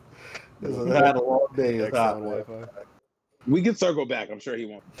of the. I had a long day. We can circle back. I'm sure he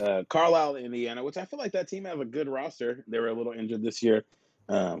won't. Carlisle, Indiana, which I feel like that team has a good roster. They were a little injured this year.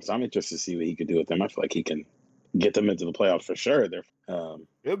 So I'm interested to see what he could do with them. I feel like he can get them into the playoffs for sure.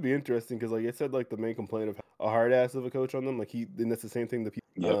 It'll be interesting because, like it said, like the main complaint of a hard ass of a coach on them, like and that's the same thing that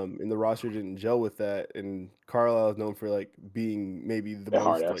people in the roster didn't gel with that. And Carlisle is known for like being maybe the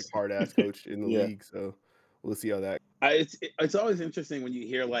most like hard ass coach in the league. So we'll see how that. It's always interesting when you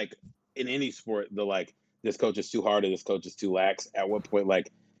hear like in any sport the like this coach is too hard or this coach is too lax. At what point, like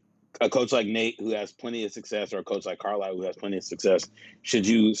a coach like Nate who has plenty of success or a coach like Carlisle who has plenty of success, should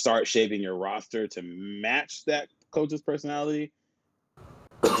you start shaping your roster to match that coach's personality?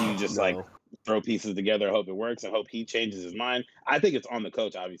 Or do you just like throw pieces together, hope it works, and hope he changes his mind? I think it's on the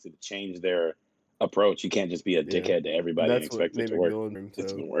coach, obviously, to change their approach. You can't just be a dickhead to everybody and expect it to work.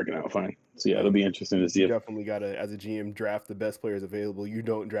 It's been working out fine. So yeah, it'll be interesting to see. You definitely got to, as a GM, draft the best players available. You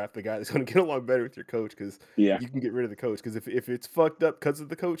don't draft the guy that's going to get along better with your coach because you can get rid of the coach. Because if it's fucked up because of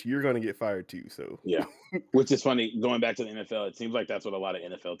the coach, you're going to get fired too. So yeah, which is funny. Going back to the NFL, it seems like that's what a lot of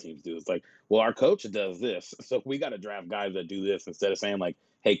NFL teams do. It's like, well, our coach does this, so we got to draft guys that do this instead of saying like,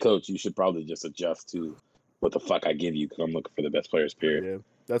 hey, coach, you should probably just adjust to what the fuck I give you because I'm looking for the best players. Period. Yeah.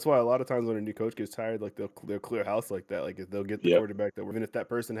 That's why a lot of times when a new coach gets tired, like they'll clear house like that. Like they'll get the quarterback that, even if that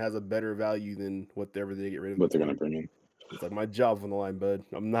person has a better value than whatever they get rid of, what they're gonna bring in. It's like my job's on the line, bud.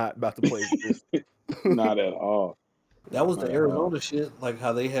 I'm not about to play this. Not at all. That was the Arizona shit, like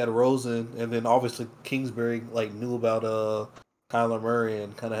how they had Rosen, and then obviously Kingsbury like knew about Kyler Murray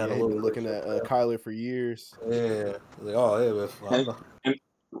and kind of had a little looking at Kyler for years. Yeah, like, and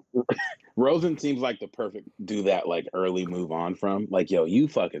Rosen seems like the perfect do that like early move on from. Like, yo, you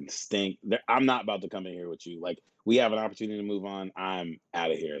fucking stink. I'm not about to come in here with you. Like, we have an opportunity to move on. I'm out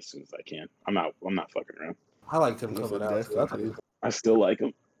of here as soon as I can. I'm not fucking around. I liked him coming out. I still like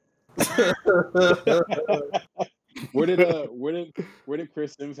him. Where did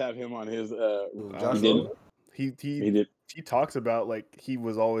Chris Sims have him on his he did. He talks about like he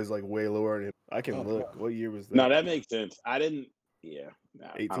was always like way lower than him. I can look. What year was that? No, that makes sense. I didn't. Yeah,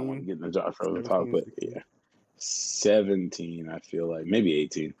 I don't want to get in the job for the talk, but yeah, 17. I feel like maybe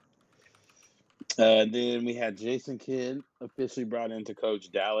 18. Then we had Jason Kidd officially brought in to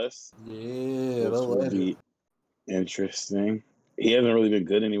coach Dallas. Yeah, which will be interesting. He hasn't really been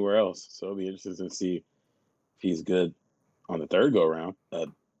good anywhere else, so it'll be interesting to see if he's good on the third go around.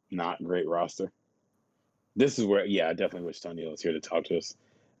 Not great roster. This is where, I definitely wish Tony was here to talk to us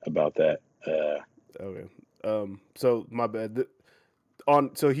about that. Okay. So my bad.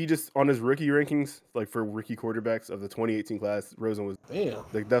 So he just on his rookie rankings, like for rookie quarterbacks of the 2018 class, Rosen was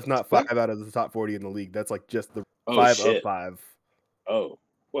like that's not 5 out of the top 40 in the league. That's like just the 5 of 5. Oh,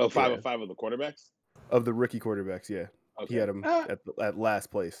 well, 5 of 5 of the quarterbacks of the rookie quarterbacks. Yeah, okay. He had him at last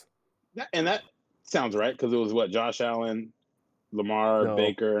place. That sounds right because it was what Josh Allen, Lamar, No.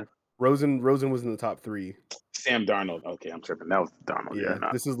 Baker, Rosen was in the top 3. Sam Darnold. Okay, I'm tripping. That was Darnold. Yeah,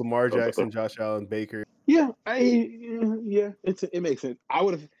 not. this is Lamar Oh, Jackson, Josh Allen, Baker. Yeah, it makes sense.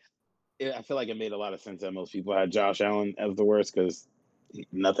 I feel like it made a lot of sense that most people had Josh Allen as the worst because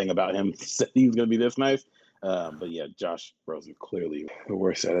nothing about him said he was going to be this nice. But yeah, Josh Rosen clearly the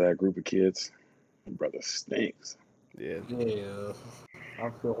worst out of that group of kids. My brother stinks. Yeah.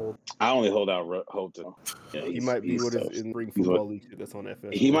 I'm still holding. I only hold out hope to. Yeah, He might be what is in spring football league shit that's on FS.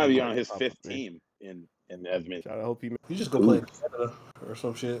 He might be on his 5th team in Edmonton. I hope he. You just go play in Canada or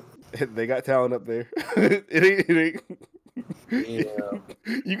some shit. They got talent up there. it ain't. Yeah.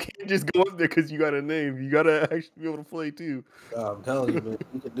 You can't just go up there because you got a name. You gotta actually be able to play too. I'm telling you, man,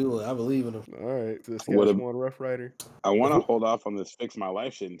 he can do it. I believe in him. All right, so Saskatchewan Rough Rider. I want to hold off on this fix my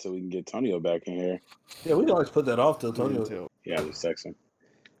life shit until we can get Tonio back in here. Yeah, we can always put that off till Tonio. Yeah, I'll just text him.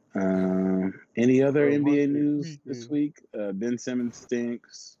 Any other NBA news this week? Ben Simmons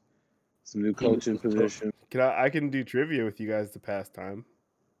stinks. Some new coaching position. I can do trivia with you guys to pass time.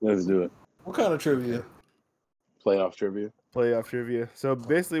 Let's do it. What kind of trivia? Playoff trivia. Playoff trivia. So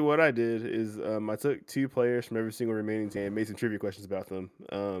basically, what I did is I took 2 players from every single remaining team and made some trivia questions about them.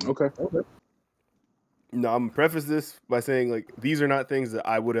 Okay. No, I'm gonna preface this by saying like these are not things that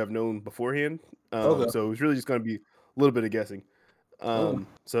I would have known beforehand. So it was really just gonna be a little bit of guessing.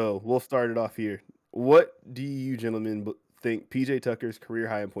 So we'll start it off here. What do you gentlemen think PJ Tucker's career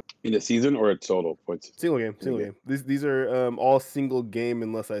high in points in a season or a total points? Single game. These are all single game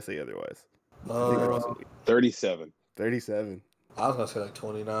unless I say otherwise. 37. 37. I was gonna say like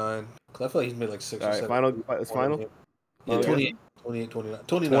 29 because I feel like he's made like 6 or 7. Final. Yeah, 28, 29,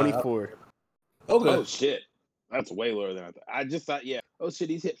 29. 24. Okay. Oh shit, that's way lower than I thought. I just thought, oh shit,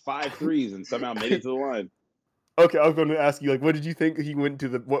 he's hit 5 threes and somehow made it to the line. Okay, I was going to ask you, like, what did you think he went to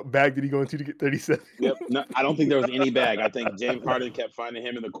what bag did he go into to get 37? Yep. No, I don't think there was any bag. I think James Harden kept finding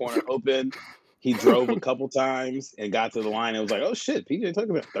him in the corner open. He drove a couple times and got to the line and was like, oh shit, PJ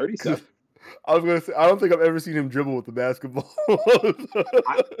Tucker at 37. I was going to say, I don't think I've ever seen him dribble with the basketball.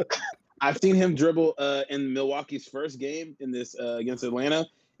 I've seen him dribble in Milwaukee's first game in this against Atlanta.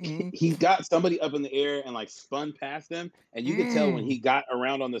 Mm-hmm. He got somebody up in the air and like spun past them. And you could tell when he got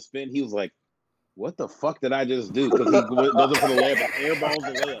around on the spin, he was like, what the fuck did I just do? Because he wasn't for the layup, but airballs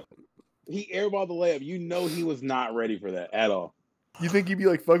the layup. He airballed the layup. You know he was not ready for that at all. You think he'd be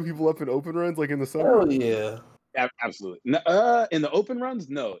like fucking people up in open runs like in the summer? Oh yeah. Absolutely. No, in the open runs,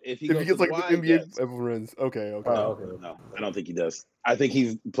 no. If he gets like wide, the NBA open runs, okay. No, I don't think he does. I think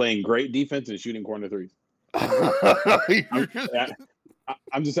he's playing great defense and shooting corner threes.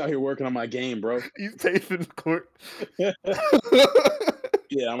 I'm just out here working on my game, bro. He's taping the court.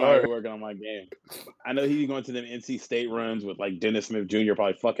 Yeah, I'm out here working on my game. I know he's going to them NC State runs with like Dennis Smith Jr.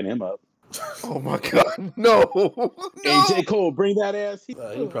 probably fucking him up. Oh my God, no! Hey, J. Cole, bring that ass. He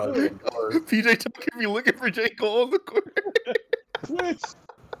probably PJ Tucker be looking for J. Cole on the court. Switch.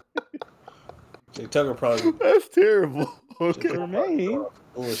 J. Tucker probably. That's terrible. Okay.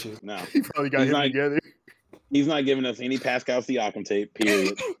 Bullshit. No, he probably got him together. He's not giving us any Pascal Siakam tape.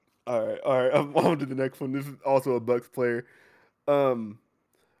 Period. All right. I'm on to the next one. This is also a Bucks player.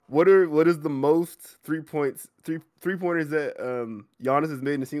 What is the most 3-pointers that Giannis has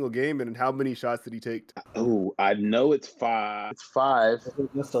made in a single game, and how many shots did he take? Oh, I know it's 5. It's 5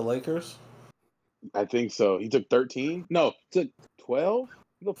 against the Lakers. I think so. He took 13. No, took 12.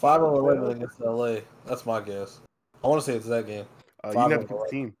 5 on 11 against LA. That's my guess. I want to say it's that game. You have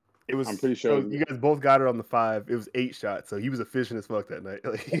 15. It was. I'm pretty sure. So you guys both got it on the 5. It was 8 shots, so he was efficient as fuck that night.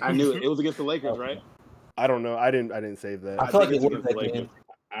 I knew it. It was against the Lakers, right? I don't know. I didn't save that. I feel like it was that game.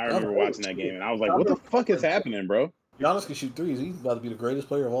 I remember watching that game, and I was like, "What the fuck is happening, bro?" Giannis can shoot threes. He's about to be the greatest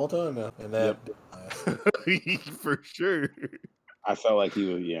player of all time now. And that, for sure. I felt like he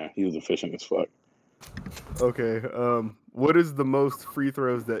was efficient as fuck. Okay. What is the most free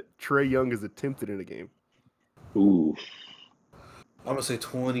throws that Trae Young has attempted in a game? Ooh. I'm gonna say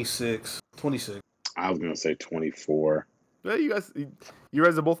 26. 26. I was gonna say 24. Yeah, you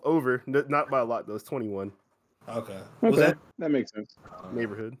guys are both over. Not by a lot though. It's 21. Okay. That makes sense.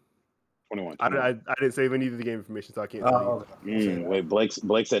 Neighborhood. 21. I didn't save any of the game information, so I can't tell you. Wait,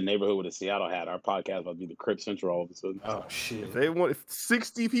 Blake said neighborhood with a Seattle hat. Our podcast about to be the Crip Central all of a sudden. Oh shit! If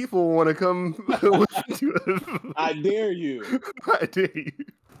 60 people want to come listen to us, I dare you. I dare you.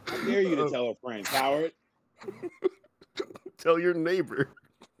 I dare you to tell a friend, coward. Tell your neighbor.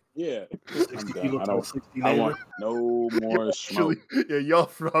 Yeah. I'm done. I want no more smoke. Yeah, y'all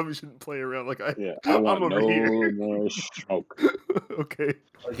probably shouldn't play around like I. Yeah, I want I'm over here. more smoke. Okay.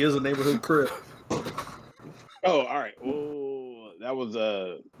 Like here's a neighborhood crib. Oh, all right. Oh, that was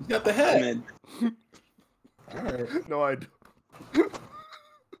You got the hat. No, I don't.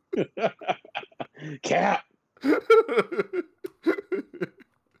 Cap.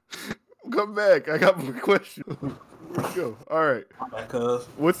 Come back. I got more questions. Let's go. All right. Because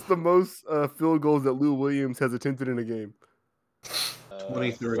What's the most field goals that Lou Williams has attempted in a game?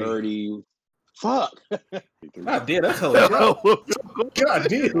 23. 30. Fuck. God damn, that's hella shot. God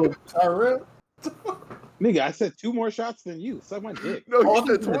damn, Tyrell. Nigga, I said 2 more shots than you. Suck my dick. No, Oh, you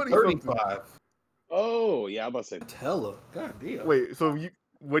said 20 something. 35. Oh, yeah, I'm about to say. That's hella. God damn. Wait, so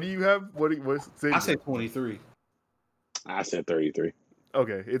what do you have? I said 23. I said 33.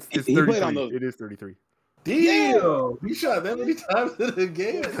 Okay, it's He 33. played on those- It is 33. Damn, he shot that many times in the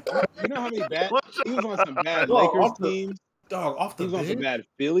game. You know how many bad? He was on some bad Oh, Lakers off the- teams. Dog, off He the was on some bench. bad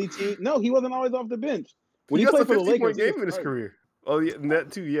Philly teams. No, he wasn't always off the bench. When He he got a played for the 50-point Lakers, he game was in his starting. career. Oh yeah, and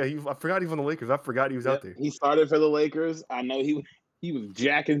that too. Yeah, I forgot he was on the Lakers. I forgot he was out there. He started for the Lakers. I know he was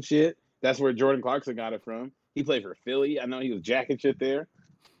jacking shit. That's where Jordan Clarkson got it from. He played for Philly. I know he was jacking shit there.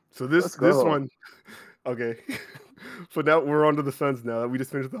 So this Let's go. one, okay. So now we're on to the Suns now. We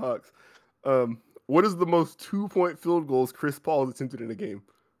just finished the Hawks. What is the most 2-point field goals Chris Paul has attempted in a game?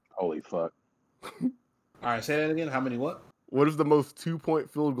 Holy fuck. All right, say that again. How many what? What is the most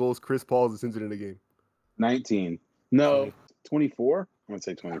 2-point field goals Chris Paul has attempted in a game? 19. No, 24? I'm going to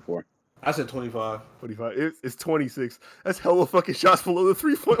say 24. I said 25. 25. It's 26. That's hella fucking shots below the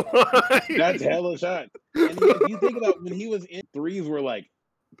 3-point line. That's hella shot. And if you think about when he was in, threes were like,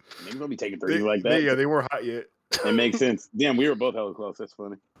 niggas don't be taking threes like that. Yeah, they weren't hot yet. It makes sense. Damn, we were both hella close. That's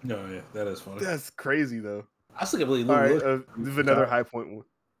funny. No, yeah, that is funny. That's crazy though. I still can't believe All Lou right, Williams. this is another high point one.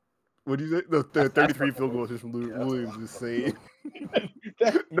 What do you say? The 33 field goals from Lou Williams is insane.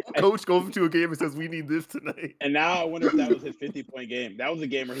 No coach goes into a game and says, "We need this tonight." And now I wonder if that was his 50-point game. That was a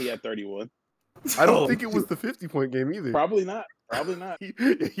game where he had 31. I don't think it was the 50-point game either. Probably not. Probably not.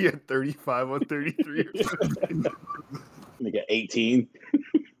 He had 35 on 33. Nigga, 18.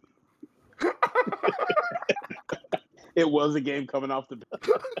 It was a game coming off the bench.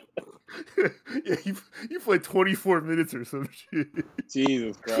 Yeah, you played 24 minutes or some shit.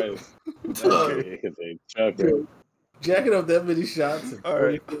 Jesus Christ. Okay. It's a chucker. Jacking up that many shots. In All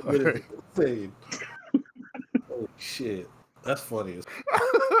right, 44 minutes is insane. Holy shit. That's funny.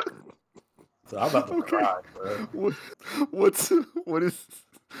 So I'm about to cry, bro. What is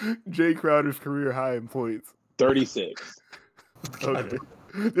Jay Crowder's career high in points? 36. Okay.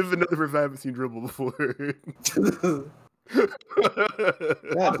 This is another person I haven't seen dribble before.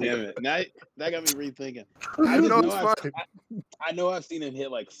 God damn it. Now that got me rethinking. I know I've seen him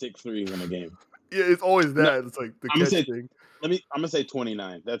hit like 6 threes in a game. Yeah, it's always that. It's like the catch thing. I'm gonna say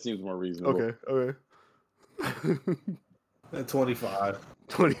 29. That seems more reasonable. Okay. At 25.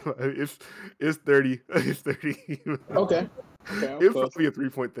 25. It's 30. It's 30. Okay. It was probably a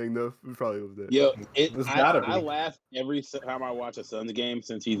 3-point thing though. It probably was that. Yo, I laugh every time I watch a Suns game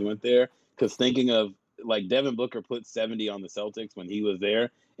since he's went there, because thinking of like Devin Booker put 70 on the Celtics when he was there,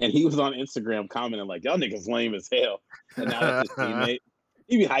 and he was on Instagram commenting like, "Y'all niggas lame as hell." And now that's his teammate.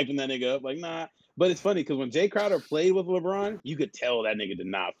 He be hyping that nigga up like, nah. But it's funny because when Jay Crowder played with LeBron, you could tell that nigga did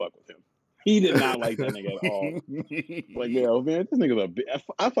not fuck with him. He did not like that nigga at all. Like, yo, man, this nigga's a bitch.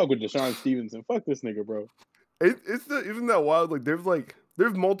 I fuck with Deshaun Stevenson. Fuck this nigga, bro. Isn't that wild?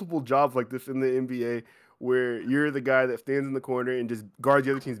 There's multiple jobs like this in the NBA where you're the guy that stands in the corner and just guards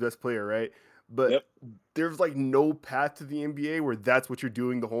the other team's best player, right? But there's like no path to the NBA where that's what you're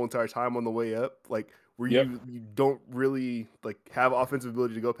doing the whole entire time on the way up. Like where you don't really like have offensive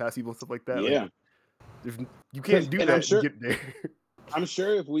ability to go past people and stuff like that. Yeah. Like, you can't do that to get there. I'm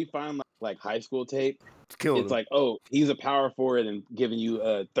sure if we find like high school tape, it's like, oh, he's a power forward and giving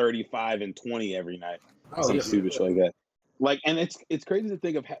you 35 and 20 every night. Some stupid shit like that. Like, and it's crazy to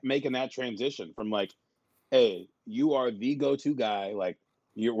think of making that transition from like, hey, you are the go-to guy. Like,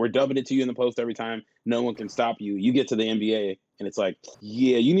 we're dumping it to you in the post every time. No one can stop you. You get to the NBA, and it's like,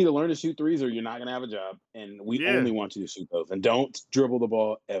 yeah, you need to learn to shoot threes, or you're not gonna have a job. And we only want you to shoot those, and don't dribble the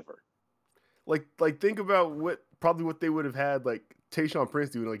ball ever. Like think about what they would have had like Tayshaun Prince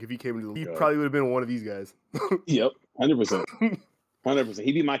doing. Like if he came into the league, he probably would have been one of these guys. Yep, 100%, 100%.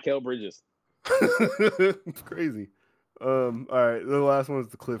 He'd be Mikal Bridges. Crazy. All right, the last one is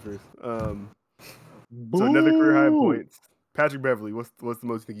the Clippers. So another career high in points. Patrick Beverley, what's the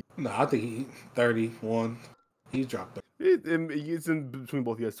most you think? No, I think he 31. He's dropped. It's in between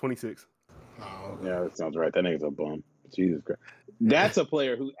both. He has 26. Oh, okay. Yeah, that sounds right. That nigga's a bum. Jesus Christ. That's a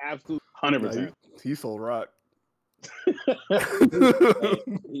player who absolutely 100%. He sold rock.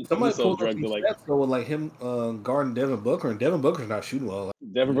 Somebody sold drugs to like with like him guarding Devin Booker, and Devin Booker's not shooting well. Like,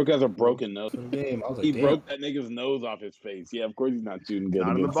 Devin Booker has a broken nose. Game, I was like, He damn. broke that nigga's nose off his face. Yeah, of course he's not shooting good.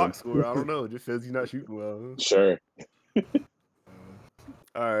 Not in the against box him. score. I don't know. It just says he's not shooting well. Sure.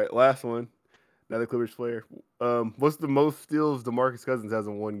 All right, last one. Another Clippers player. What's the most steals DeMarcus Cousins has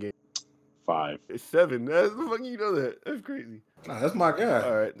in one game? 5. It's 7. That's the fuck you know that. That's crazy. Nah, that's my guy.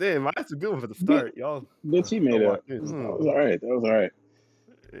 All right, damn, that's a good one for the start, y'all. Bitch, he made Oh, it. That was all right. That was all right.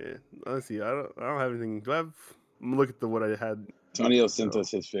 Yeah, let's see. I don't have anything. Do I have? I'm gonna look at what I had. Antonio sent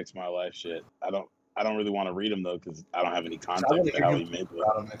us his Fix My Life shit. I don't really want to read him though because I don't have any I want context to to how hear he him made it.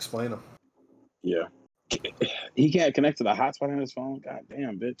 about him and explain him. Yeah. He can't connect to the hotspot on his phone. God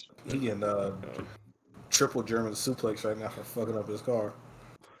damn, bitch. He getting triple German suplex right now for fucking up his car.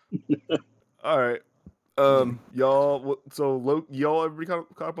 All right, y'all. So y'all everybody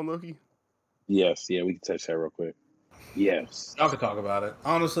caught up on Loki? Yes, yeah, we can touch that real quick. Yes. Y'all can talk about it.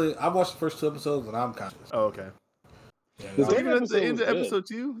 Honestly, I watched the first 2 episodes and I'm kind of. Oh, okay. Yeah, The y'all- third Even at the episode end was of good. episode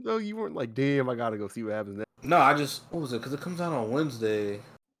 2, though, you weren't like, "Damn, I gotta go see what happens next." no, I just what was it? Because it comes out on Wednesday.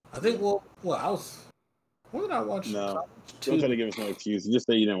 I think. Well, I was. When did I watch? No. Two? Don't try to give us no excuse. Just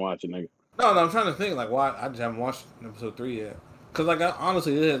say you didn't watch it, nigga. No, I'm trying to think like why I just haven't watched episode 3 yet. Because like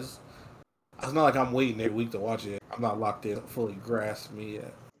honestly, it is. It's not like I'm waiting every week to watch it. I'm not locked in, fully grasped me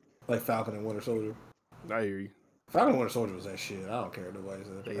yet. Like Falcon and Winter Soldier. I hear you. Falcon and Winter Soldier was that shit. I don't care what nobody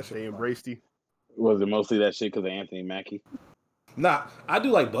said. They That shit was embraced you. Was it mostly that shit because of Anthony Mackie? fine. Nah, I do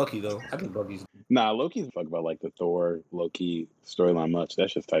like Bucky though. I think Bucky's. Nah, Loki's fuck about like the Thor Loki storyline much.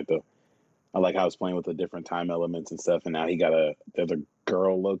 That's just tight though. I like how it's playing with the different time elements and stuff. And now there's a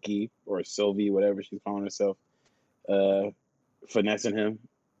girl Loki or Sylvie, whatever she's calling herself, finessing him,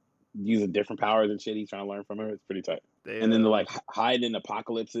 using different powers and shit. He's trying to learn from her. It's pretty tight. And then the like hiding in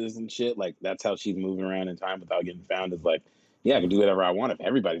apocalypses and shit. Like that's how she's moving around in time without getting found. Is like, yeah, I can do whatever I want if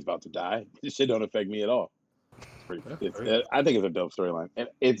everybody's about to die. This shit don't affect me at all. I think it's a dope storyline. And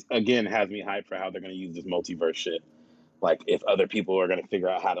it's again has me hyped for how they're gonna use this multiverse shit. Like if other people are gonna figure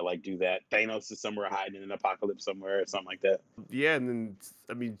out how to like do that. Thanos is somewhere hiding in an apocalypse somewhere or something like that. Yeah, and then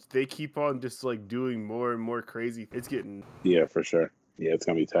I mean they keep on just like doing more and more crazy. It's getting Yeah, for sure. Yeah, it's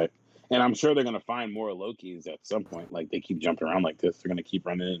gonna be tight. And I'm sure they're gonna find more Lokis at some point. Like they keep jumping around like this. They're gonna keep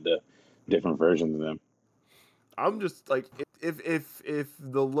running into different versions of them. I'm just like if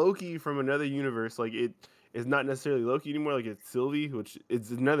the Loki from another universe, like it is not necessarily Loki anymore, like it's Sylvie, which is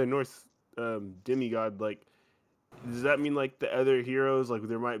another Norse demigod, like does that mean like the other heroes, like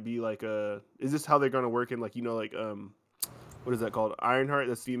there might be like is this how they're gonna work in like like what is that called? Ironheart,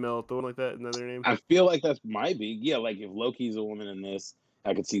 that's female Thor, like that, another name? I feel like that might be. Yeah, like if Loki's a woman in this,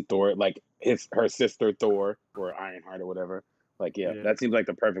 I could see Thor, like her sister Thor or Ironheart or whatever. Like, yeah, that seems like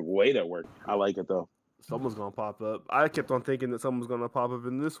the perfect way to work. I like it though. Someone's gonna pop up. I kept on thinking that someone's gonna pop up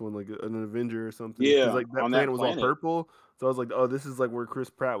in this one, like an Avenger or something. Yeah, like that on planet that was planet. all purple, so I was like, "Oh, this is like where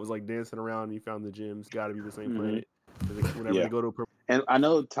Chris Pratt was like dancing around and he found the gems. Got to be the same planet." Whenever they go to a purple. And I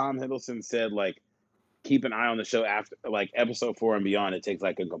know Tom Hiddleston said like, keep an eye on the show after like episode 4 and beyond. It takes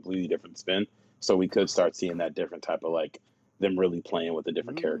like a completely different spin, so we could start seeing that different type of like them really playing with the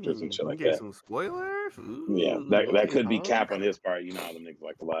different characters and shit like that. Some spoilers. Ooh, yeah, that could be cap on his part. You know how the niggas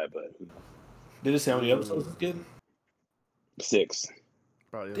like to lie, but Did it say how many episodes it's getting? 6.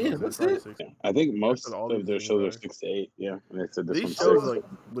 Probably. Damn, that's it? 6. Yeah. I think most all of their these shows are things 6 to 8. Yeah, and they said this these one's shows 6. like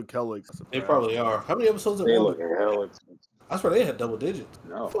look hell like They probably are. How many episodes? They look hell expensive. I swear they had double digits.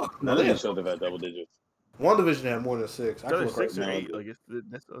 No, Fuck, none no, of they these shows have had double digits. WandaVision had more than 6. I can look right 6 or now. 8. Like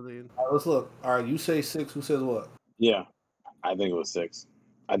that's the other end. All right, let's look. All right, you say 6. Who says what? Yeah, I think it was 6.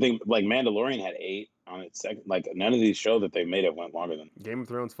 I think like Mandalorian had 8 on its second. Like none of these shows that they made have went longer than. Game of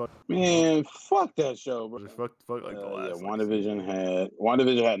Thrones. Fuck. Man, fuck that show, bro. Fuck like the last. Yeah,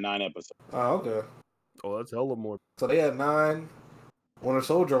 WandaVision had 9 episodes. Oh, okay. Oh, that's hella more. So they had 9. Winter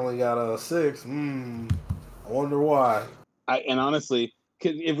Soldier only got 6. I wonder why. And honestly,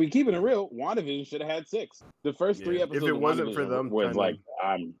 cause if we keep it real, WandaVision should have had 6. The first 3 episodes. If it wasn't for them, was like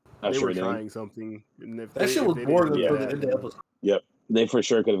they were trying something. And if that shit was boring for the end of the episode. Yep, they for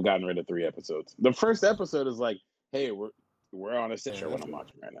sure could have gotten rid of 3 episodes. The first episode is like, hey, we're on a sit when I'm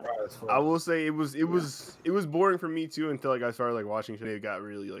watching right now. I will say it was boring for me too until like I started like watching shit. It got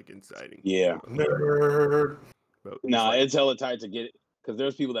really like exciting. Yeah. Nerd. No, it's hella tight to get it because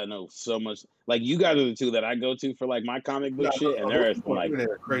there's people that know so much. Like you guys are the 2 that I go to for like my comic book shit, and there is like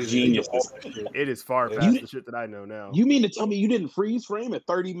geniuses. It is far past the shit that I know now. You mean to tell me you didn't freeze frame at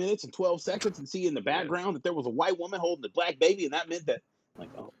 30 minutes and 12 seconds and see in the background that there was a white woman holding a black baby, and that meant that? Like,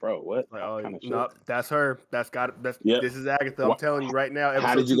 oh, bro, what? Like, oh, kind of no, that's her. This is Agatha. I'm telling you right now.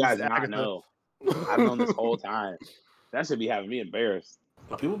 How did you guys not know? I've known this whole time. That should be having me embarrassed.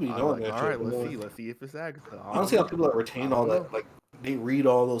 People be knowing that. All right, let's see if it's Agatha. I don't see how people that retain all that. Like they read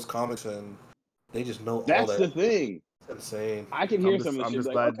all those comics and they just know all that. That's the thing. It's insane. I can hear some of this. I'm just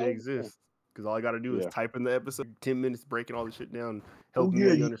glad they exist. because all I got to do is type in the episode, 10 minutes breaking all this shit down, helping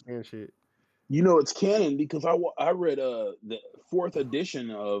me understand shit. You know it's canon because I read the 4th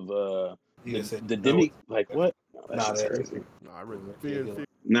edition of the Demi what? No, that's crazy. No, I read that.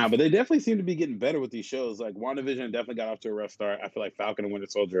 Nah, but they definitely seem to be getting better with these shows. Like WandaVision definitely got off to a rough start. I feel like Falcon and Winter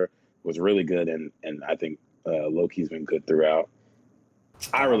Soldier was really good, and I think Loki's been good throughout.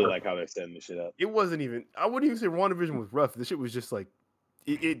 I really like how they're setting this shit up. It wasn't even. I wouldn't even say WandaVision was rough. This shit was just like,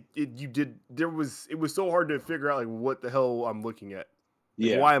 it was so hard to figure out like what the hell I'm looking at.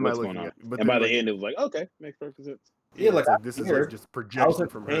 Like, why am I looking at? But and by the end, it was like, okay, makes perfect sense. Yeah, like this is like just projection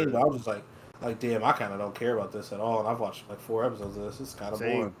from her. I was just like, damn, I kind of don't care about this at all. And I've watched like 4 episodes of this. It's kind of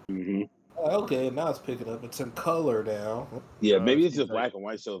boring. Mm-hmm. Okay, now it's picking up. It's in color now. Yeah, maybe it's just black and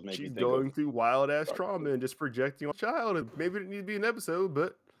white shows. Maybe she's going through wild ass trauma and just projecting on a child. And maybe it need to be an episode,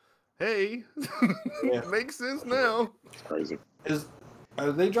 but hey, it makes sense now. It's crazy.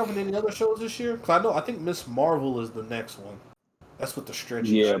 Are they dropping any other shows this year? Because I think Miss Marvel is the next one. That's what the stretch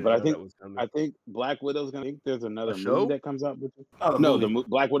is. Yeah, but I think Black Widow's gonna. I think there's another movie that comes out. The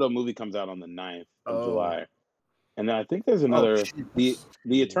Black Widow movie comes out on the 9th of July, and then I think there's another. The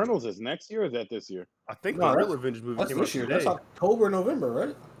Eternals is next year. Or is that this year? I think the real Avengers movie came out this year. That's October, November,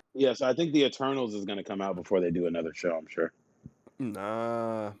 right? Yeah, so I think the Eternals is gonna come out before they do another show. I'm sure.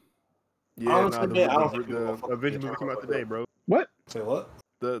 Nah. Yeah, the Avengers movie came out today, bro. What? Say what?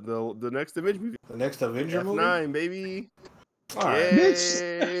 The next Avengers movie. The next Avenger movie. F9, baby. All right, bitch.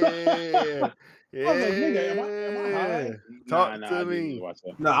 Yeah. I was like, nigga, am I high? Talk to me.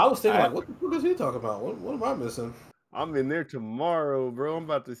 No, I was thinking like, what the fuck is he talking about? What am I missing? I'm in there tomorrow, bro. I'm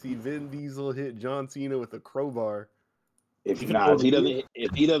about to see Vin Diesel hit John Cena with a crowbar. If he doesn't hit him,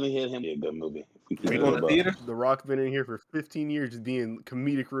 it's a good movie. The Rock's been in here for 15 years, just being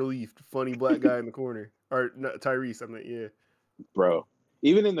comedic relief, funny black guy in the corner, or not, Tyrese. I'm like, yeah, bro.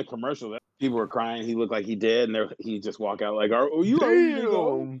 Even in the commercial, people were crying. He looked like he dead, and he just walk out like, "Oh, you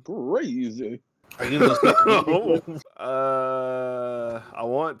are crazy." Are you listening? I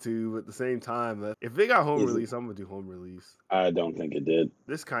want to, but at the same time, if they got home release, I'm gonna do home release. I don't think it did.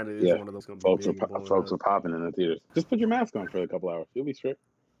 This kind of is one of those. Folks are popping in the theaters. Just put your mask on for a couple hours. You'll be straight.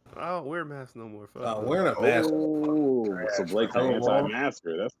 I don't wear masks no more. Wearing a mask. So Blake's an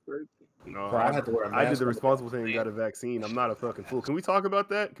anti-masker. That's crazy. No, I had to wear a mask. I did the responsible thing and got a vaccine. I'm not a fucking fool. Can we talk about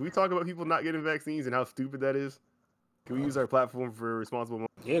that? Can we talk about people not getting vaccines and how stupid that is? Can we use our platform for responsible?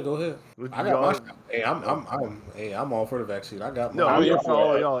 Yeah, go ahead. I got my. Hey, I'm all for the vaccine. I got. No, I'm here for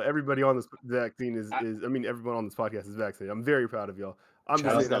all y'all. Everybody on this vaccine is. I mean, everyone on this podcast is vaccinated. I'm very proud of y'all. I'm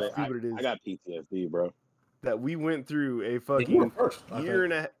just saying how stupid it is. I got PTSD, bro. That we went through a fucking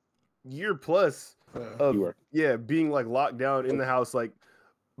year plus of being like locked down in the house, like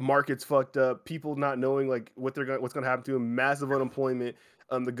markets fucked up, people not knowing like what's gonna happen to them, massive unemployment.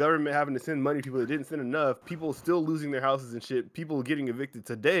 The government having to send money to people that didn't send enough, people still losing their houses and shit, people getting evicted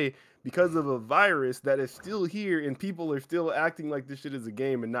today because of a virus that is still here, and people are still acting like this shit is a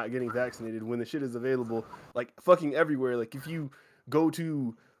game and not getting vaccinated when the shit is available like fucking everywhere. Like if you go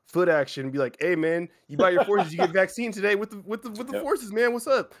to Foot Action and be like, hey man, you buy your forces, you get vaccine today with the forces, man. What's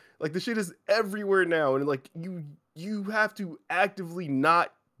up? Like the shit is everywhere now, and like you have to actively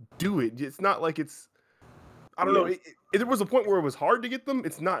not do it. It's not like it's. I don't know. There was a point where it was hard to get them.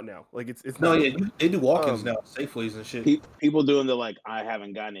 It's not now. Like it's no, yeah. They do walk-ins now, Safeways and shit. People doing the like, I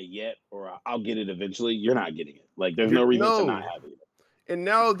haven't gotten it yet, or I'll get it eventually. You're not getting it. Like there's no reason to not have it. And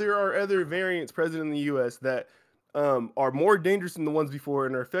now there are other variants present in the U.S. that are more dangerous than the ones before,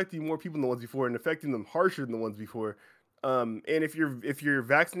 and are affecting more people than the ones before, and affecting them harsher than the ones before. And if you're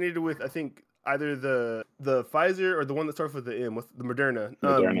vaccinated with, I think, either the Pfizer or the one that starts with the M, with the Moderna,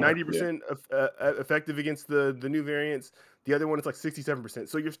 90% effective against the new variants. The other one is like 67%.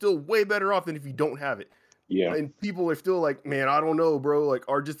 So you're still way better off than if you don't have it. Yeah. And people are still like, man, I don't know, bro. Like,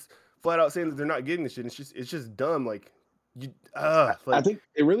 are just flat out saying that they're not getting this shit. It's just dumb. Like, I think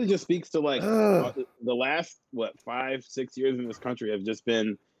it really just speaks to like the last 5-6 years in this country have just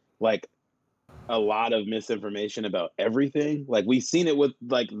been like a lot of misinformation about everything. Like we've seen it with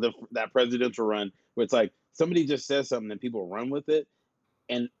like that presidential run where it's like somebody just says something and people run with it,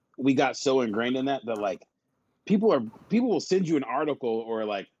 and we got so ingrained in that like people will send you an article or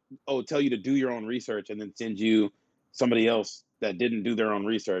like tell you to do your own research and then send you somebody else that didn't do their own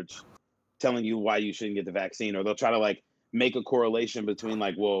research telling you why you shouldn't get the vaccine, or they'll try to like make a correlation between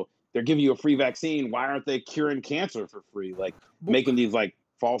like, well, they're giving you a free vaccine, why aren't they curing cancer for free? Like making these like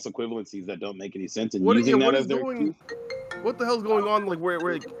false equivalencies that don't make any sense and using that as their excuse. what the hell's going on? Like where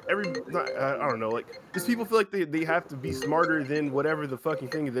like I don't know, like just people feel like they have to be smarter than whatever the fucking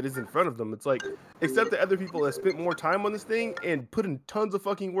thing that is in front of them. It's like, except the other people that spent more time on this thing and put in tons of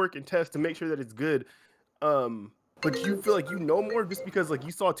fucking work and tests to make sure that it's good. But you feel like you know more just because like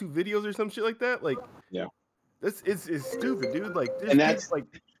you saw 2 videos or some shit like that. Like, yeah, this is stupid, dude. Like, and that's like,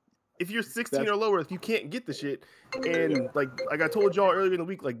 if you're 16 or lower, if you can't get the shit, and like I told y'all earlier in the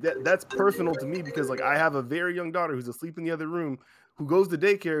week, like that's personal to me because like I have a very young daughter who's asleep in the other room, who goes to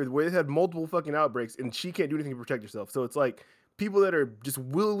daycare where they had multiple fucking outbreaks and she can't do anything to protect herself. So it's like people that are just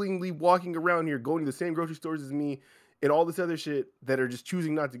willingly walking around here, going to the same grocery stores as me, and all this other shit that are just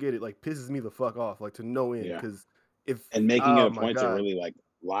choosing not to get it, like pisses me the fuck off, like to no end. Because and making it a point to really like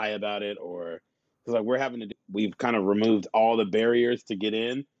lie about it, or because like we've kind of removed all the barriers to get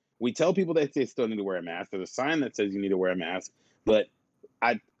in. We tell people that they still need to wear a mask. There's a sign that says you need to wear a mask, but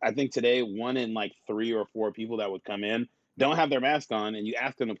I think today 1 in like 3 or 4 people that would come in don't have their mask on, and you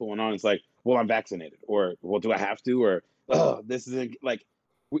ask them to put one on. It's like, well, I'm vaccinated, or well, do I have to, or oh, this isn't like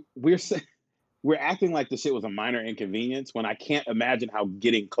we're acting like the shit was a minor inconvenience when I can't imagine how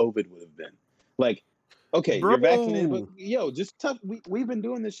getting COVID would have been. Like, okay, you're vaccinated, but yo, just tough. We've been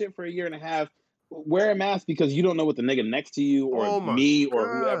doing this shit for 1.5 years. Wear a mask because you don't know what the nigga next to you or me or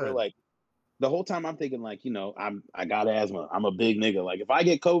whoever. Like the whole time I'm thinking like, you know, I got asthma. I'm a big nigga. Like if I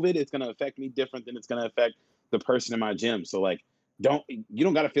get COVID, it's gonna affect me different than it's gonna affect the person in my gym. So like, you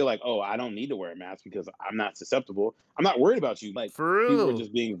don't gotta feel like, oh, I don't need to wear a mask because I'm not susceptible. I'm not worried about you. Like for real. People are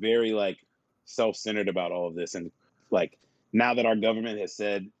just being very like self-centered about all of this, and like now that our government has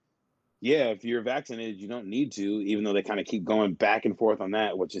said, yeah, if you're vaccinated, you don't need to, even though they kind of keep going back and forth on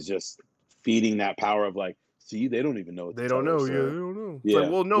that, which is just feeding that power of like, see, they don't even know what they don't know. Yeah, they don't know. It's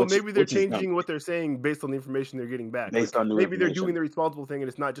like, well, no, maybe they're changing what they're saying based on the information they're getting back. Based on maybe they're doing the responsible thing, and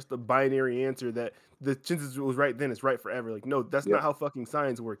it's not just a binary answer that the chances it was right then, it's right forever. Like, no, that's not how fucking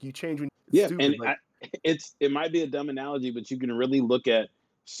science work. You change when it's stupid. And like, it might be a dumb analogy, but you can really look at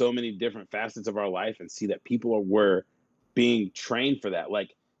so many different facets of our life and see that people were being trained for that.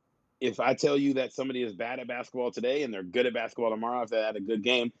 Like, if I tell you that somebody is bad at basketball today and they're good at basketball tomorrow, if they had a good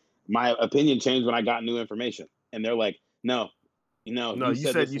game, my opinion changed when I got new information. And they're like, no, you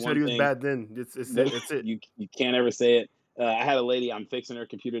said he was bad then. It's it. You can't ever say it. I had a lady, I'm fixing her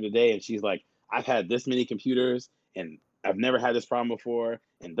computer today, and she's like, I've had this many computers and I've never had this problem before,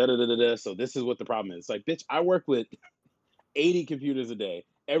 and da-da-da-da-da, so this is what the problem is. It's like, bitch, I work with 80 computers a day,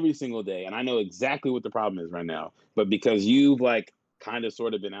 every single day, and I know exactly what the problem is right now. But because you've like kind of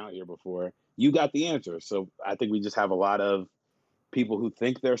sort of been out here before, you got the answer. So I think we just have a lot of people who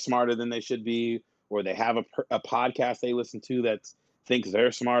think they're smarter than they should be, or they have a podcast they listen to that thinks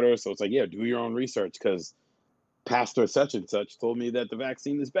they're smarter. So it's like, yeah, do your own research because Pastor such and such told me that the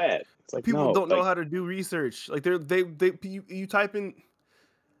vaccine is bad. It's like, people don't know how to do research. Like you type in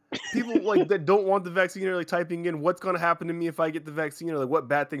people like that don't want the vaccine are like typing in what's going to happen to me if I get the vaccine, or like what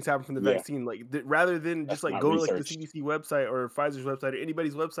bad things happen from the vaccine. Like rather than just like go to like the CDC website or Pfizer's website or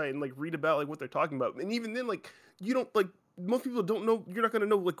anybody's website and like read about like what they're talking about. And even then, like you don't like most people don't know. You're not going to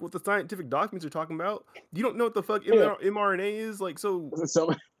know like what the scientific documents are talking about. You don't know what the fuck mRNA is. Like so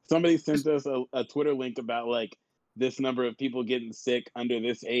somebody sent us a Twitter link about like this number of people getting sick under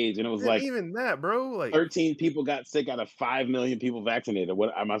this age, and it was like even that, bro. Like 13 people got sick out of 5 million people vaccinated.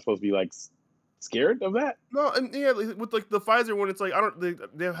 What am I supposed to be like scared of that? No, and yeah, with like the Pfizer one, it's like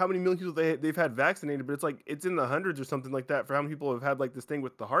they have how many million people they've had vaccinated, but it's like it's in the hundreds or something like that for how many people have had like this thing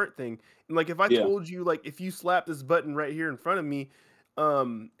with the heart thing. And like if I told you like if you slap this button right here in front of me,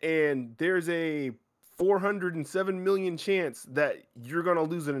 and there's a 407 million chance that you're gonna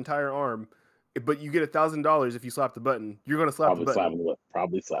lose an entire arm, but you get $1,000 if you slap the button. You're gonna slap the button.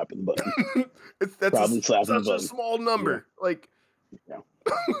 Probably slapping the button. That's such a small number. Yeah. Like,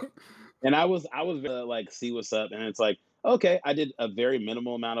 and I was like, see what's up, and it's like, okay, I did a very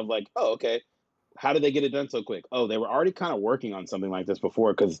minimal amount of like, oh, okay, how did they get it done so quick? Oh, they were already kind of working on something like this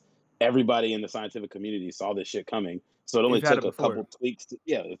before because everybody in the scientific community saw this shit coming. So it only took a couple tweaks.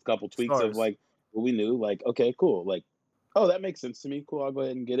 Of like what we knew. Like, okay, cool. Like, oh, that makes sense to me. Cool, I'll go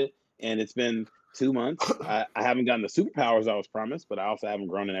ahead and get it. And it's been 2 months. I haven't gotten the superpowers I was promised, but I also haven't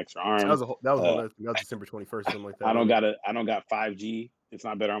grown an extra arm. That was December 21st, something like that. I don't got 5G. It's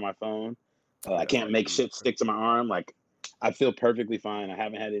not better on my phone. I can't make shit stick to my arm. Like, I feel perfectly fine. I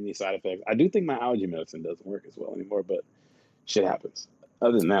haven't had any side effects. I do think my allergy medicine doesn't work as well anymore, but shit happens.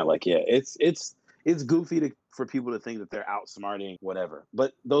 Other than that, like, yeah, it's goofy for people to think that they're outsmarting whatever.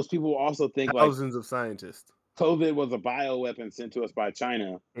 But those people also think thousands of scientists. COVID was a bioweapon sent to us by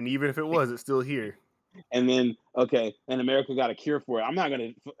China. And even if it was, it's still here. And then, okay, and America got a cure for it. I'm not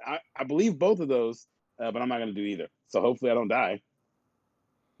going to, I believe both of those but I'm not gonna do either. So hopefully I don't die.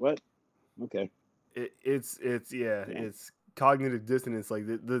 What? Okay. It's cognitive dissonance. Like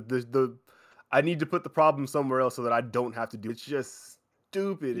the I need to put the problem somewhere else so that I don't have to do it. It's just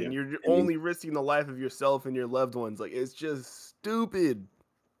stupid, and you're only risking the life of yourself and your loved ones. Like, it's just stupid.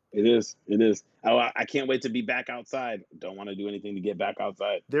 It is. It is. Oh, I can't wait to be back outside. Don't want to do anything to get back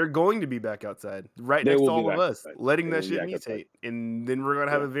outside. They're going to be back outside, right next to all of us, letting that shit mutate, and then we're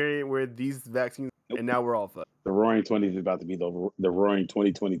gonna have a variant where these vaccines, and now we're all fucked. The Roaring 20s is about to be the Roaring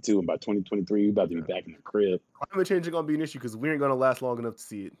 2022, and by 2023, we're about to be back in the crib. Climate change is gonna be an issue because we ain't gonna last long enough to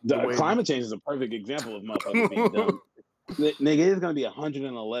see it. Climate change is a perfect example of motherfuckers being dumb. Nigga, it's gonna be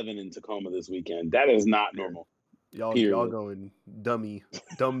 111 in Tacoma this weekend. That is not normal. Y'all going dummy.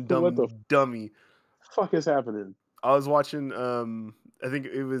 What the dummy. Fuck is happening? I was watching. I think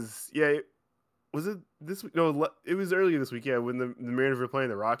it was was it this week? No, it was earlier this week. Yeah, when the Mariners were playing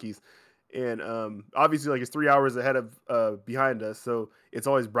the Rockies, and obviously like it's 3 hours ahead of behind us, so it's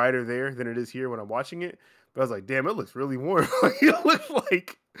always brighter there than it is here when I'm watching it. But I was like, damn, it looks really warm. It looks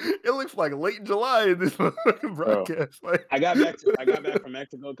like late July in this broadcast. Like, I got back from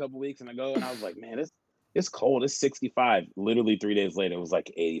Mexico a couple weeks, and I was like, man, it's cold. It's 65. Literally 3 days later, it was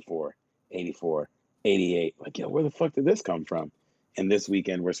like 84, 84, 88. Like, yo, where the fuck did this come from? And this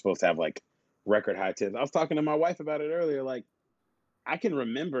weekend, we're supposed to have like record high temps. I was talking to my wife about it earlier. Like, I can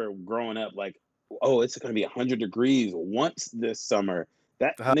remember growing up, like, oh, it's going to be 100 degrees once this summer.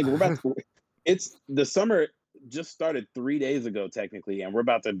 That nigga, it's the summer just started 3 days ago, technically, and we're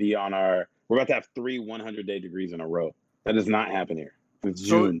about to have 3 100-day degrees in a row. That does not happen here. It's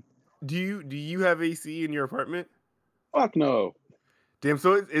June. Do you have AC in your apartment? Fuck no. Damn.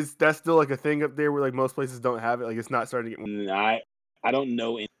 So that's still like a thing up there where like most places don't have it. Like, it's not starting to get. I don't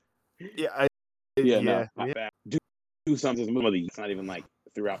know. No. Do something. It's not even like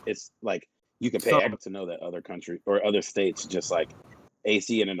throughout. It's like you can pay extra to know that other country or other states just like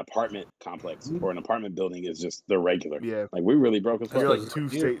AC in an apartment complex or an apartment building is just the regular. Yeah. Like, we really broke as fuck. You're like 2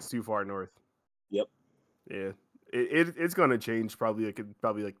 states too far north. Yep. Yeah. It's gonna change probably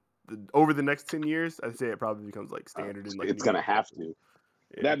like over the next 10 years. I'd say it probably becomes like standard. In like it's gonna have to.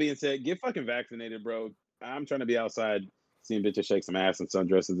 Yeah. That being said, get fucking vaccinated, bro. I'm trying to be outside seeing bitches shake some ass in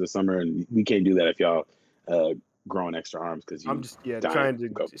sundresses this summer, and we can't do that if y'all growing extra arms because I'm just trying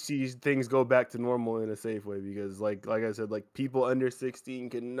to see things go back to normal in a safe way because like I said, like people under 16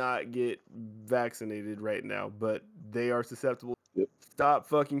 cannot get vaccinated right now, but they are susceptible. Yep. Stop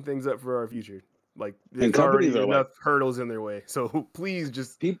fucking things up for our future. Like, there's already enough hurdles in their way, so please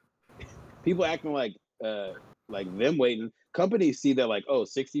just people acting like them waiting. Companies see that like, oh,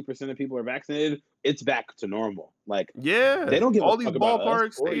 60% of people are vaccinated. It's back to normal. Like, they don't give all these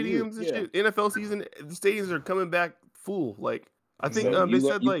ballparks, stadiums, and shit. NFL season, the stadiums are coming back full. Like, I think they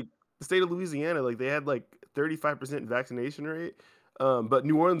said like the state of Louisiana, like they had like 35% vaccination rate, but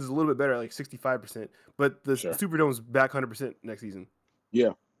New Orleans is a little bit better, like 65%. But the Superdome's back 100% next season.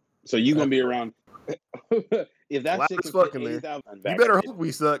 Yeah, so you're gonna be around. If that shit can fit 80,000, you better hope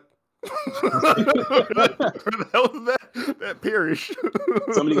we suck. For the hell of that parish.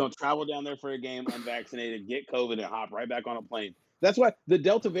 Somebody gonna travel down there for a game unvaccinated, get COVID, and hop right back on a plane. That's why the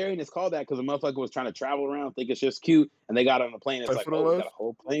Delta variant is called that, because a motherfucker was trying to travel around, think it's just cute, and they got on the plane. It's like, oh, we got a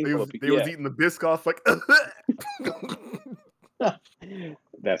whole plane full of people. They was eating the Biscoff like.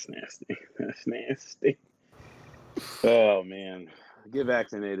 That's nasty. That's nasty. Oh man, get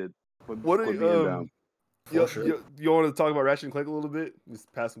vaccinated. What are you? You want to talk about Ratchet and Clank a little bit?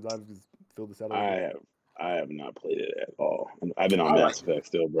 Just pass some time, just fill this out. I have not played it at all. I've been on Mass Effect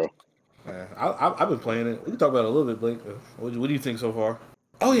still, bro. I've been playing it. We can talk about it a little bit, Blake. What do you think so far?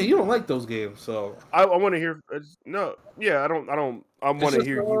 Oh yeah, you don't like those games, so I want to hear. No, yeah, I don't. I want to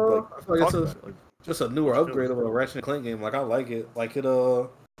hear you like just a newer upgrade of a Ratchet and Clank game. Like, I like it. Like it.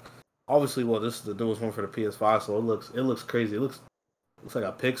 Obviously, well, this is the newest one for the PS5, so it looks crazy. It looks like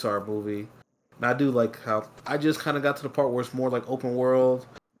a Pixar movie. And I do like how I just kind of got to the part where it's more like open world,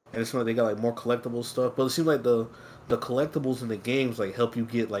 and it seems like they got like more collectible stuff. But it seems like the collectibles in the games like help you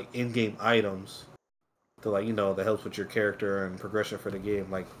get like in-game items to like, you know, that helps with your character and progression for the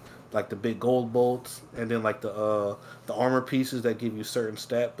game. Like the big gold bolts, and then like the armor pieces that give you certain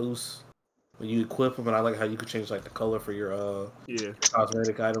stat boosts when you equip them. And I like how you can change like the color for your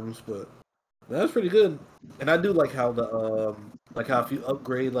cosmetic items, but. That's pretty good, and I do like how how if you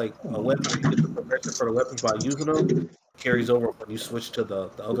upgrade like a weapon, you get the progression for the weapons by using them carries over when you switch to the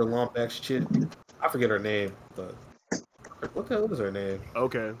other Lombax chick. I forget her name, but what the hell is her name?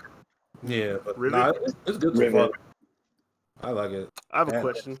 Okay, yeah, but it's good so far. I like it. I have a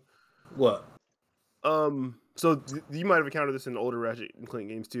question. What? So you might have encountered this in older Ratchet and Clank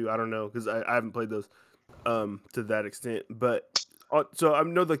games too. I don't know because I haven't played those. to that extent. But so I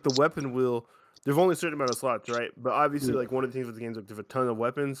know like the weapon wheel. There's only a certain amount of slots, right? But obviously, like one of the things with the games, like there's a ton of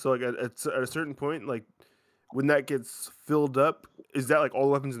weapons. So like at a certain point, like when that gets filled up, is that like all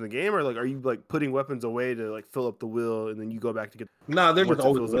the weapons in the game, or like are you like putting weapons away to like fill up the wheel and then you go back to get? Nah, they're just once it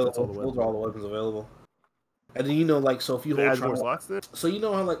always fills up, that's all available. the Those are all the weapons available. And then like so if you It hold adds more triangle, slots then. so you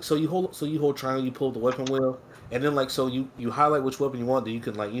know how like you hold triangle, you pull the weapon wheel, and then like so you highlight which weapon you want, then you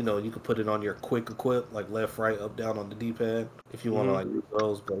can like you can put it on your quick equip, like left, right, up, down on the D-pad if you want to like use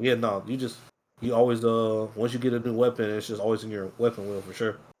those. But yeah, no, you always once you get a new weapon, it's just always in your weapon wheel for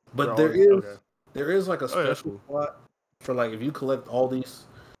sure. But there is like a special slot for like if you collect all these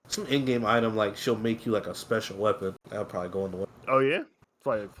some in-game item, like she'll make you like a special weapon. That'll probably go in the weapon. Oh yeah, it's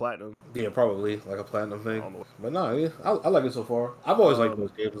probably like platinum. Yeah, probably like a platinum thing. But no, yeah, I like it so far. I've always liked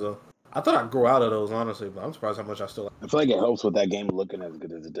those games though. I thought I'd grow out of those honestly, but I'm surprised how much I still like. I feel like it helps with that game looking as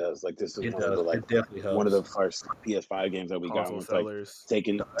good as it does. Like this is one of the first PS5 games that we got. It's like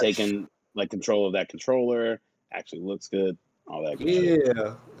taking like control of that controller. Actually looks good. All that.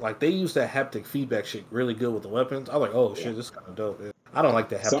 Yeah, like they use that haptic feedback shit really good with the weapons. I'm like, oh shit, this is kind of dope. Man. I don't like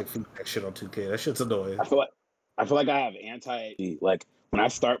that haptic feedback shit on 2K. That shit's annoying. I feel like I have like when I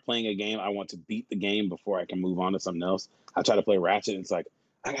start playing a game, I want to beat the game before I can move on to something else. I try to play Ratchet, and it's like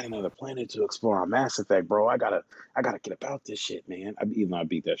I got another planet to explore on Mass Effect, bro. I gotta get about this shit, man. Even though I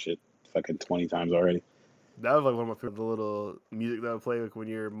beat that shit fucking 20 times already. That was like one of my favorite little music that I would play like when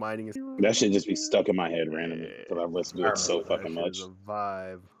you're mining. That shit just be stuck in my head randomly because I've listened to it so fucking much. A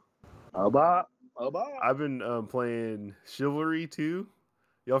vibe. I've been playing Chivalry 2.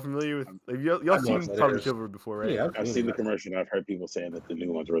 Y'all familiar with? Y'all seen probably Chivalry before, right? Yeah, I've seen the commercial. And I've heard people saying that the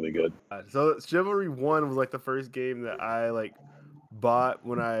new one's really good. So Chivalry 1 was like the first game that I like bought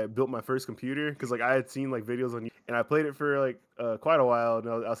when I built my first computer because like I had seen like videos on YouTube and I played it for like quite a while and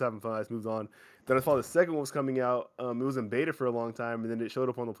I was having fun. I just moved on. Then I saw the second one was coming out. It was in beta for a long time and then it showed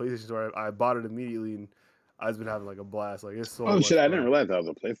up on the PlayStation Store. I bought it immediately and I've been having like a blast. Like it's so. Oh shit! I didn't realize that was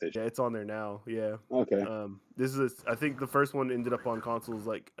a PlayStation. Yeah, it's on there now. Yeah. Okay. This is I think the first one ended up on consoles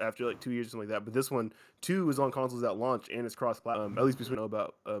like after like 2 years or something like that. But this one 2 is on consoles at launch and it's cross-platform. At least we know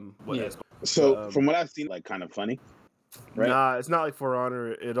about what. Yeah. So from what I've seen, like kind of funny. Right? Nah, it's not like For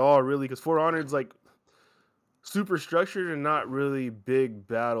Honor at all, really, because For Honor is like super structured and not really big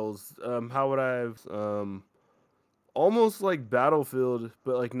battles. How would I have almost like Battlefield,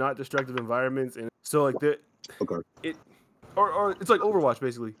 but like not destructive environments, and so like or it's like Overwatch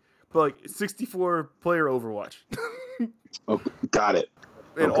basically, but like 64 player Overwatch. Oh, got it.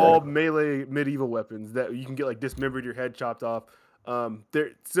 And all melee medieval weapons that you can get like dismembered, your head chopped off.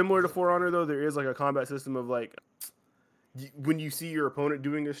 They're similar to For Honor though. There is like a combat system of like. When you see your opponent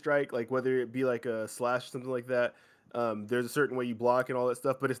doing a strike, like whether it be like a slash or something like that, there's a certain way you block and all that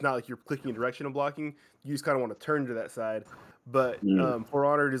stuff, but it's not like you're clicking a direction of blocking. You just kind of want to turn to that side. But For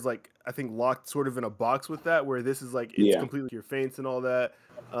Honor is like, I think locked sort of in a box with that, where this is like, it's completely your feints and all that.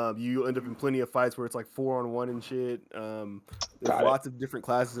 You end up in plenty of fights where it's like 4-on-1 and shit. There's lots of different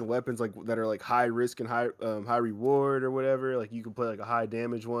classes and weapons like that are like high risk and high reward or whatever. Like you can play like a high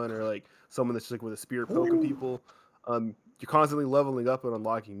damage one or like someone that's just like with a spear poking people. You're constantly leveling up and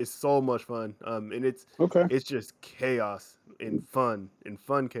unlocking. It's so much fun. And it's just chaos and fun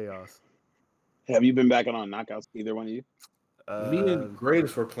chaos. Have you been back on knockouts? Either one of you? Me and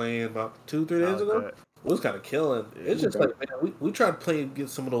Graves were playing about 2-3 days ago. It was kind of killing. It's just like, man, we tried playing, get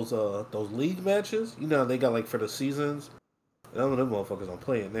some of those league matches. You know, they got like for the seasons. None of them motherfuckers don't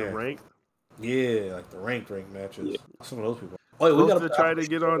play in there. The rank? Yeah, like the ranked matches. Yeah. Some of those people. Oh, we got to try to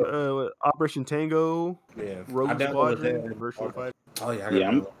get on Operation Tango. Yeah, Rogue Squadron, virtual fight. Oh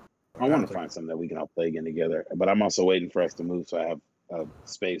yeah, I want to find something that we can all play again together. But I'm also waiting for us to move so I have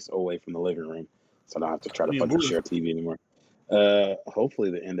space away from the living room, so I don't have to try to fucking share TV anymore.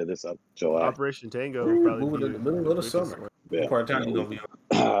 Hopefully the end of this July. Operation Tango will probably be in the middle of the summer. Yeah. Part time you gonna be on.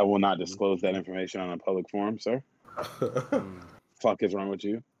 I will not disclose that information on a public forum, sir. Fuck is wrong with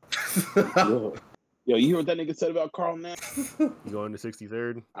you? Yo, you hear what that nigga said about Carl Nash? You going to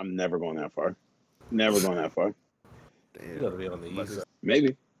 63rd? I'm never going that far. Never going that far. Damn. You gotta be on the east side.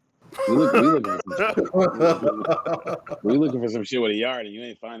 Maybe. We looking for some shit with a yard, and you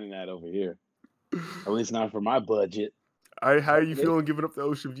ain't finding that over here. At least not for my budget. How are you feeling giving up the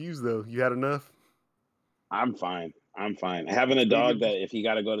ocean views, though? You had enough? I'm fine. Having a dog that if he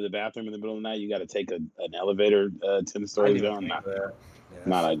got to go to the bathroom in the middle of the night, you got to take an elevator 10 stories down.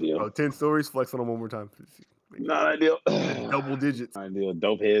 Not ideal. Oh, 10 stories? Flex on them one more time. Not ideal. Double digits. Not ideal.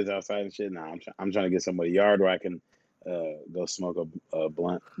 Dope heads outside and shit. Nah, I'm trying to get somebody a yard where I can go smoke a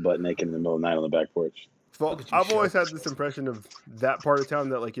blunt butt naked in the middle of the night on the back porch. I've always had this impression of that part of town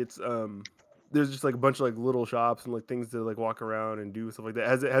that like it's there's just like a bunch of like little shops and like things to like walk around and do stuff like that.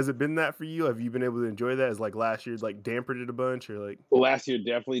 Has it been that for you? Have you been able to enjoy that? As like last year like dampened it a bunch or like? Well, last year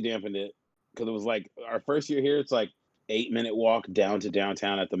definitely dampened it because it was like our first year here. It's like 8-minute walk down to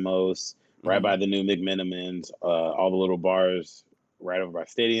downtown at the most, right by the new McMenamins, all the little bars right over by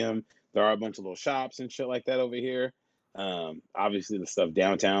stadium. There are a bunch of little shops and shit like that over here. Obviously, the stuff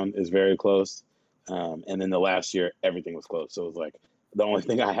downtown is very close. And then the last year, everything was closed. So it was like the only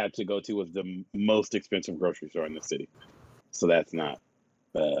thing I had to go to was the most expensive grocery store in the city. So that's not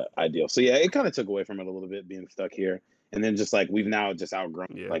ideal. So yeah, it kind of took away from it a little bit being stuck here. And then just like we've now just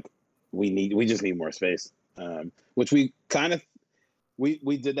outgrown, like we just need more space. Which we kind of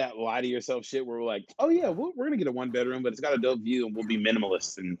we did that lie to yourself shit where we're like, oh yeah, we're gonna get a 1-bedroom, but it's got a dope view and we'll be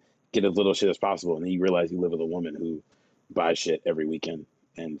minimalists and get as little shit as possible. And then you realize you live with a woman who buys shit every weekend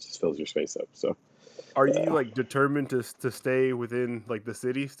and just fills your space up. So are you like determined to stay within like the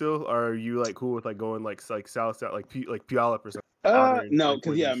city still? Or are you like cool with like going like south like Puyallup or something? No,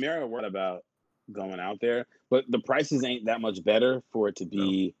 because Mara worried about going out there, but the prices ain't that much better for it to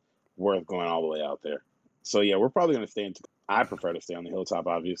be worth going all the way out there. So yeah, we're probably gonna stay I prefer to stay on the hilltop,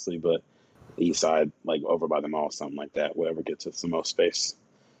 obviously, but the east side, like over by the mall, something like that, whatever gets us the most space,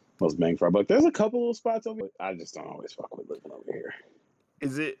 most bang for our buck. There's a couple little spots over here. I just don't always fuck with living over here.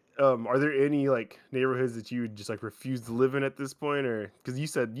 Is it are there any like neighborhoods that you would just like refuse to live in at this point, or because you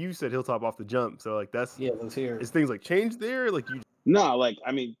said Hilltop off the jump, so like that's let's hear. Is things like changed there? Like you? No, like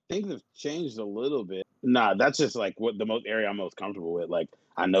I mean things have changed a little bit. Nah, that's just like what the most area I'm most comfortable with. Like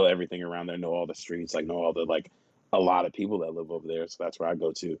I know everything around there, know all the streets, like know all the like a lot of people that live over there, so that's where I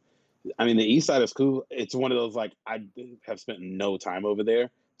go to. I mean the east side is cool. It's one of those like I have spent no time over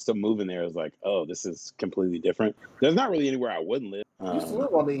there. So moving there is like, oh, this is completely different. There's not really anywhere I wouldn't live. You used to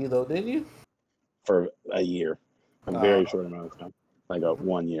live on the E though, didn't you? For a year, a very short amount of time, like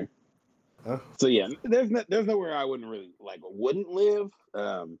 1 year. So yeah, there's nowhere I wouldn't live.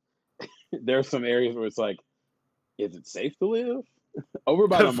 There's some areas where it's like, is it safe to live? Over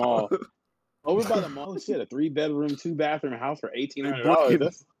by the mall. Over by the mall, shit, a 3-bedroom, 2-bathroom house for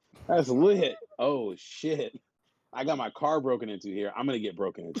 $1,800. That's lit. Oh shit. I got my car broken into here. I'm gonna get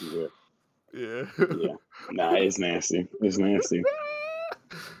broken into here. Yeah. Nah, it's nasty. It's nasty.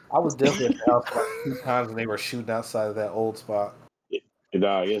 I was definitely at the house like 2 times when they were shooting outside of that old spot.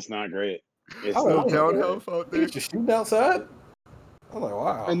 Dog, it's not great. It's no townhouse out there. You're shooting outside? I'm like,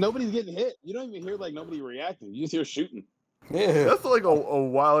 wow. And nobody's getting hit. You don't even hear like nobody reacting. You just hear shooting. Yeah. That's like a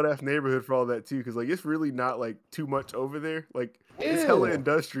wild ass neighborhood for all that too, because like it's really not like too much over there. Like it's hella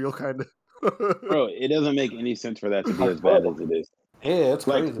industrial kind of. Bro, it doesn't make any sense for that to be as bad as it is. Yeah, it's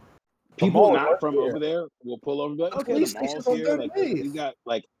like crazy. People not from over there will pull over and be like, okay, the mall's here.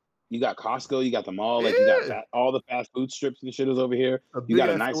 Like you got Costco, you got the mall, like you got all the fast food strips and shit is over here. You got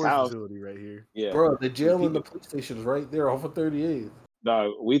a nice house facility right here. Yeah, bro, the jail and the police station is right there off of 38th.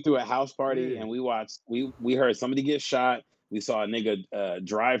 Dog, we threw a house party and we watched. We heard somebody get shot. We saw a nigga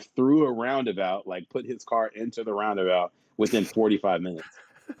drive through a roundabout, like put his car into the roundabout within 45 minutes.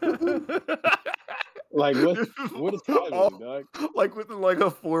 Like what is happening, dog? Like within like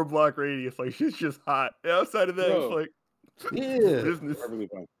a 4-block radius, like shit's just hot. Outside of that, it's like business. Perfectly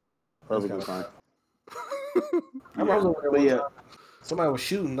fine. Perfectly fine. I remember somebody was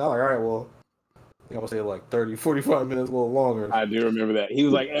shooting. I was like, all right, well, I'm gonna say like 30, 45 minutes, a little longer. I do remember that. He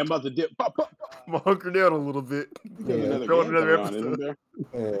was like, hey, I'm about to dip. Pop, pop. I'm gonna hunker down a little bit. Throw another episode.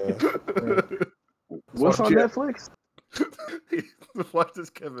 What's on Netflix? Watch this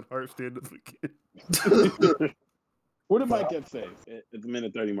Kevin Hart stand up again. What did Mike Epps say at the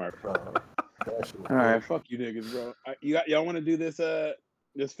minute 30 mark? All right, fuck you niggas, bro. Y'all want to do this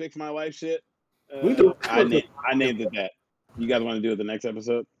this fix my life shit? We do. I named it that. You guys want to do it the next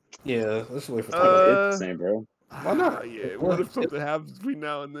episode? Yeah, let's wait for it's the same, bro. Why not? Yeah, what if something happens between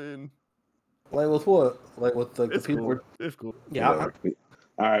now and then? Like with what? Like with the people? Cool. It's cool. Yeah.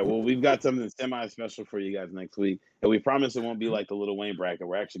 All right, well, we've got something semi-special for you guys next week. And we promise it won't be like the Lil Wayne bracket.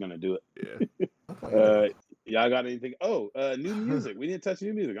 We're actually going to do it. Yeah. Y'all got anything? Oh, new music. We didn't touch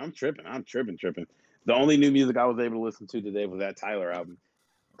new music. I'm tripping. The only new music I was able to listen to today was that Tyler album.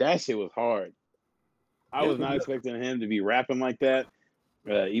 That shit was hard. I was not expecting him to be rapping like that,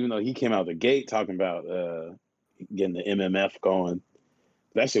 even though he came out the gate talking about getting the MMF going.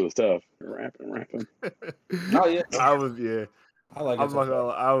 That shit was tough. Rapping. Oh, yeah. I was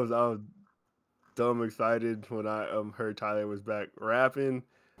I was dumb excited when I heard Tyler was back rapping.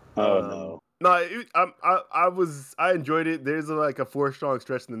 No. No, I enjoyed it. There's like a 4-strong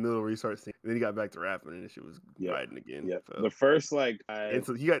stretch in the middle where he starts singing. Then he got back to rapping and shit was riding again. Yeah. So. The first and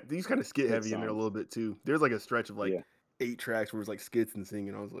so he's kind of skit heavy in there a little bit too. There's like a stretch of like 8 tracks where it's like skits and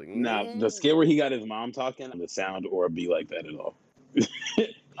singing. I was like, Nah, the skit where he got his mom talking, the sound or be like that at all.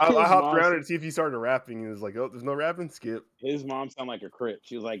 I hopped around it to see if he started rapping, and it was like, oh, there's no rapping, skip. His mom sounded like a crip.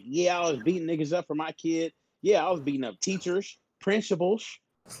 She was like, yeah, I was beating niggas up for my kid. Yeah, I was beating up teachers, principals,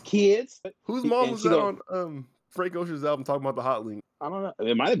 kids. Whose mom was that on Frank Ocean's album talking about the hot link? I don't know.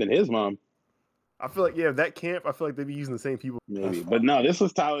 It might have been his mom. I feel like, that camp, I feel like they'd be using the same people. Maybe. But no, this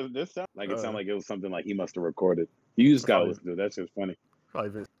was Tyler. This sounded like it sounded like it was something like he must have recorded. You just gotta listen to it. That's just funny.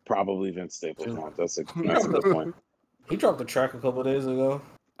 Probably Vince Staples. That's a good point. He dropped a track a couple of days ago.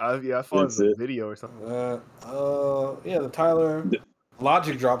 I saw the video or something. The Tyler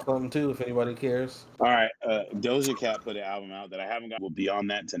Logic dropped something too, if anybody cares. All right, Doja Cat put an album out that I haven't got. We'll be on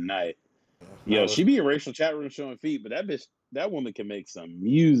that tonight. Yo, she be in racial chat room showing feet, but that woman can make some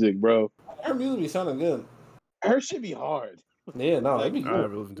music, bro. Her music be sounding good. Her shit be hard. Yeah, no, like, they be good. I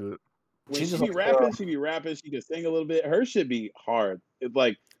never listened to it. When she be rapping, she be rapping. She can sing a little bit. Her shit be hard. It's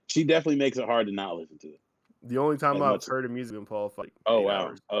like she definitely makes it hard to not listen to it. The only time I've heard of music in Paul, like, oh wow,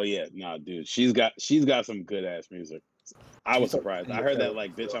 hours. Oh yeah, nah, dude, she's got some good ass music. I was surprised. I heard that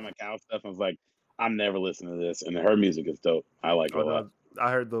like bitch on my couch stuff. I was like, I'm never listening to this, and her music is dope. I like it a lot. I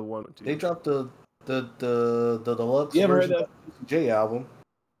heard the one. They dropped the deluxe. You ever heard that J album?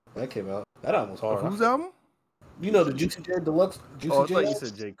 That came out. That album was hard. Whose album? You know the Juicy J deluxe. Juicy J. I thought you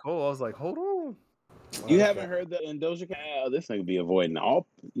said J. Cole. I was like, hold on. You haven't heard that in Doja Cat? This nigga be avoiding all.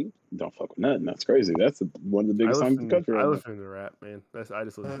 You don't fuck with nothing. That's crazy. That's one of the biggest songs in the country. I listen to rap, man. I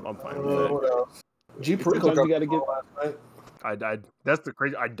just listen. I'm fine with that. What else? G Perico dropped last night. I that's the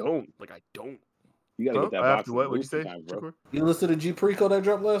crazy. I don't. You gotta get that box. What'd you say, bro? You listened to G Perico that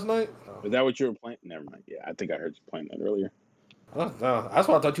dropped last night? Is that what you were playing? Never mind. Yeah, I think I heard you playing that earlier. Oh, no. That's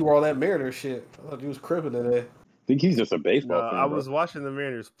why I thought you were all that Mariner shit. I thought you was cribbing today. I think he's just a baseball fan. I was watching the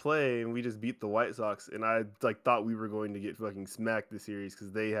Mariners play, and we just beat the White Sox, and I thought we were going to get fucking smacked this series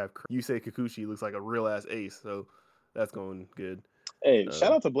because they have Yusei Kikuchi looks like a real ass ace, so that's going good. Hey,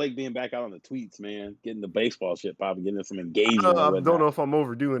 shout out to Blake being back out on the tweets, man, getting the baseball shit popping, getting some engagement. I don't know if I'm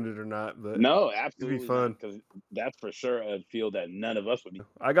overdoing it or not, but no, absolutely, it'd be fun because that's for sure a field that none of us would be.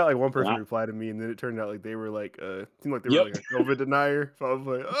 I got like one person reply to me, and then it turned out like they were like seemed like they were like a COVID denier. So I was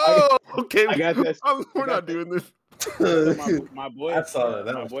like, oh, okay, I got this. We're not doing this. my boy,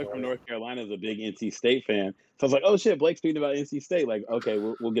 my boy from North Carolina is a big NC State fan, so I was like, "Oh shit, Blake's tweeting about NC State." Like, okay,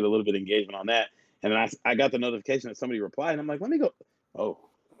 we'll get a little bit of engagement on that. And then I got the notification that somebody replied, and I'm like, "Let me go." Oh,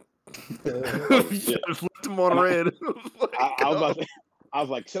 just left him on red. I was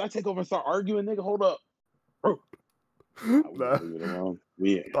like, "Should I take over and start arguing, nigga? Hold up, bro." Nah.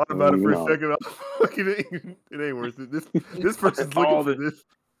 Thought about it for a second. It ain't worth it. This person's looking for this.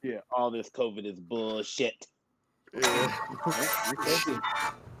 Yeah, all this COVID is bullshit. Yeah.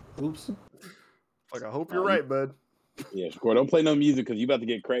 Oops. Like, I hope you're right, bud. Yeah, Shakur, don't play no music because you about to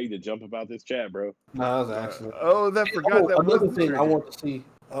get Craig to jump about this chat, bro. Nah, that was an accident. Another thing I want to see.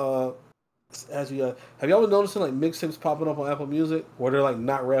 Have y'all been noticing like mixtapes popping up on Apple Music where they're like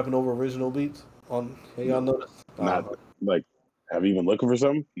not rapping over original beats? Have y'all noticed? Not like. Have you been looking for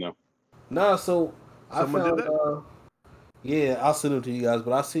something? No. Nah. So someone I found. Did that? Yeah, I'll send them to you guys.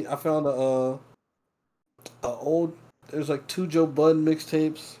 But I found a old. There's like 2 Joe Budden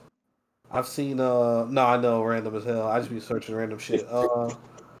mixtapes. I've seen I know, random as hell. I just be searching random shit. An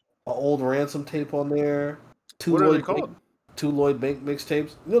old Ransom tape on there. What are they called? 2 Lloyd Bank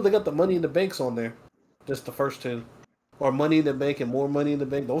mixtapes. You know they got the Money in the Banks on there. Just the first 2. Or Money in the Bank and More Money in the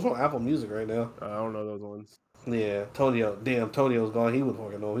Bank. Those are on Apple Music right now. I don't know those ones. Yeah, Tonio. Damn, Tonio's gone. He would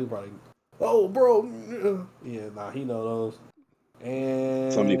fucking know. He probably. Oh, bro. Yeah, nah, he know those.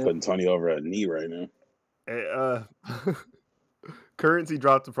 And somebody putting Tony over a knee right now. Currency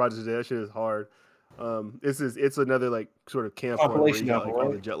dropped the project today. That shit is hard. It's another like sort of camp one where you got like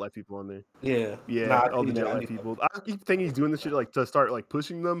all the Jet Life people on there. Yeah, all the Jet Life people. I keep thinking he's doing this shit like to start like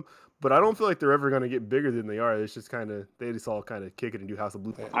pushing them, but I don't feel like they're ever gonna get bigger than they are. It's just they just all kind of kick it and do House of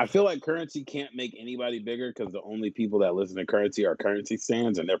Blues. I feel like Currency can't make anybody bigger because the only people that listen to Currency are Currency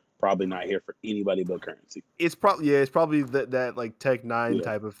stands, and they're probably not here for anybody but Currency. It's probably that like Tech 9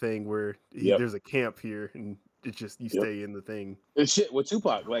 type of thing where there's a camp here and it's just you stay in the thing. It's shit with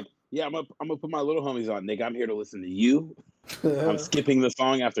Tupac. Like, yeah, I'm gonna put my little homies on. Nigga, I'm here to listen to you. I'm skipping the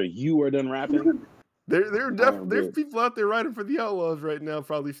song after you are done rapping. There's people out there writing for the Outlaws right now,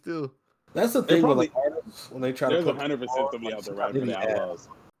 probably still. That's the thing with like artists when they try to. There's 100% somebody out there writing for the Outlaws.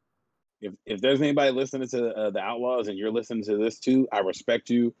 If there's anybody listening to the Outlaws and you're listening to this too, I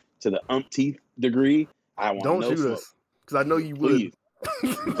respect you to the umpteenth degree. I want don't no shoot smoke. Us because I know you Please.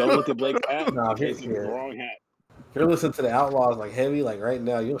 would. Don't look at Blake's hat. Nah, the wrong hat. If you're listening to the Outlaws like heavy, like right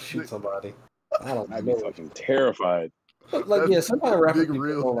now, you'll shoot somebody. I'd be fucking terrified. Like, yeah, somebody rapping Big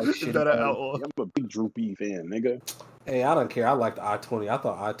real. like Is shit. that an outlaw? I'm a big Droopy fan, nigga. Hey, I don't care. I liked I-20. I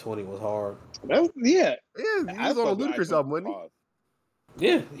thought I-20 was hard. Yeah. Yeah, he I was on a fuck with Ludacris I-20 album, wasn't he? pause.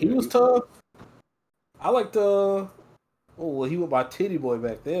 Yeah, he was tough. I liked oh well, he went by Titty Boy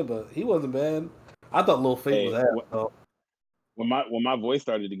back then, but he wasn't bad. I thought Lil Fate was ass. Though. When my voice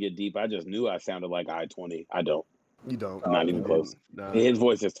started to get deep, I just knew I sounded like I-20. I don't. You don't. Not even close. Nah. His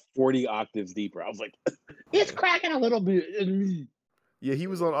voice is 40 octaves deeper. I was like, it's cracking a little bit in me. Yeah, he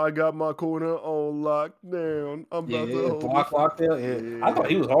was on I Got My Corner on Lockdown. I'm about to hold Block Lockdown. Yeah. I thought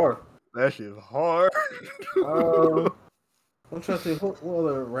he was hard. That shit hard. I'm trying to think what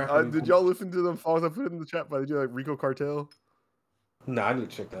other rapper. Did y'all listen to them songs I put in the chat? Did you like Rico Cartel? No, I need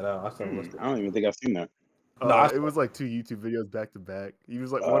to check that out. I started listening. I don't even think I've seen that. No, it was like 2 YouTube videos back to back. He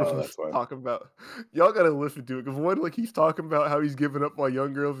was like one of them talking about. Y'all gotta listen to it because one like he's talking about how he's giving up on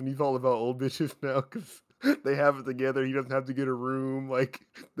young girls and he's all about old bitches now because they have it together. He doesn't have to get a room. Like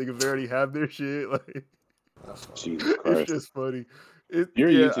they already have their shit. Like Jesus Christ, it's just funny. You're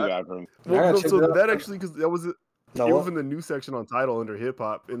a YouTube algorithm. Well, so that actually because that was it. It was in the new section on Tidal under hip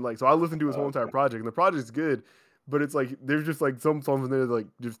hop, and like so I listened to his whole entire project, and the project's good, but it's like there's just like some songs in there that, like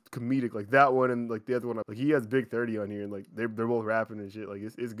just comedic, like that one and like the other one. Like he has Big 30 on here, and like they're both rapping and shit. Like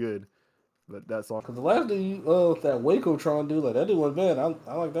it's good, but that song. Because the last dude, that Waco Tron dude, like that dude was bad.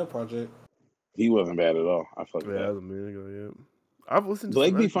 I like that project. He wasn't bad at all. I fucked with that. That was a minute ago. Yeah, I've listened.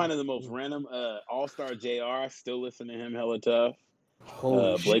 Blake be finding the most random. All Star JR, still listening to him. Hella tough.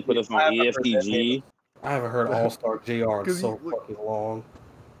 Blake put us on ESTG. I haven't heard All Star JR in so fucking long.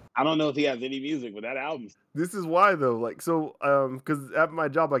 I don't know if he has any music, but that album. This is why though, like so, because at my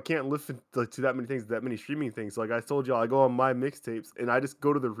job I can't listen to that many things, that many streaming things. So, like I told y'all, I go on my mixtapes and I just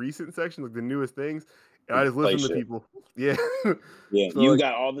go to the recent section, like the newest things, and I just listen to people. Yeah, yeah. So, you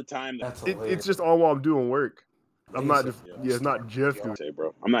got all the time. It's just all while I'm doing work. I'm not just it's not just doing. Say,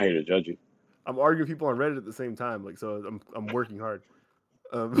 bro, I'm not here to judge you. I'm arguing with people on Reddit at the same time, like so. I'm working hard.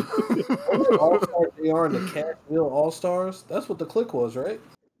 All Star JR and the Cashville All Stars. That's what the click was, right?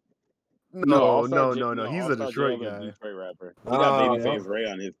 No. He's a Detroit guy. Detroit rapper. He got Babyface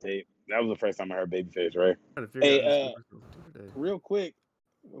Ray on his tape. That was the first time I heard Babyface Ray. Hey, real quick,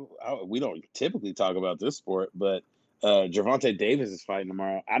 we don't typically talk about this sport, but Gervonta Davis is fighting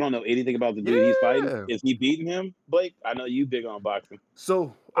tomorrow. I don't know anything about the dude he's fighting. Is he beating him, Blake? I know you big on boxing.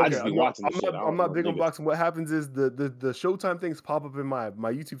 So I just be watching this shit. I'm not big on boxing. What happens is the Showtime things pop up in my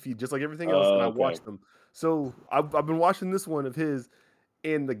YouTube feed just like everything else, and I watch them. So I've been watching this one of his.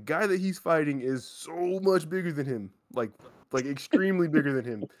 And the guy that he's fighting is so much bigger than him, like extremely bigger than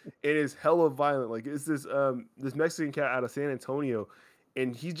him, and is hella violent. Like it's this Mexican cat out of San Antonio,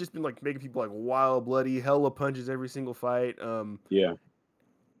 and he's just been like making people like wild, bloody, hella punches every single fight. Tank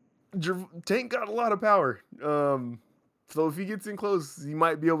got a lot of power. So if he gets in close, he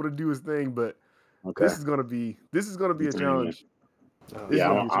might be able to do his thing. But this is gonna be a challenge.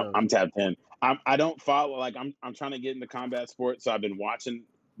 I'm tapped in. I don't follow, like I'm trying to get into combat sports, so I've been watching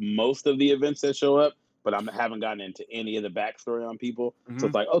most of the events that show up, but I haven't gotten into any of the backstory on people. So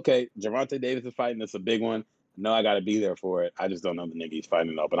it's like, okay, Gervonta Davis is fighting. It's a big one. No, I got to be there for it. I just don't know the nigga he's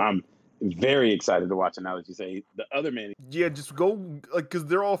fighting though. But I'm very excited to watch it now that you say the other man. Yeah, just go like because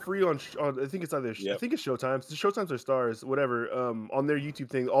they're all free on I think it's either I think it's Showtime. The Showtimes or Stars, whatever. On their YouTube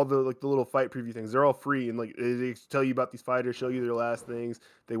thing, all the the little fight preview things, they're all free and like they tell you about these fighters, show you their last things.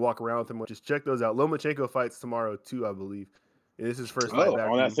 They walk around with them. Just check those out. Lomachenko fights tomorrow too, I believe. And this is his first fight back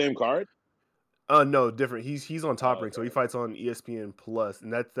on that same card. No, different. He's on Top Rank, so he fights on ESPN Plus,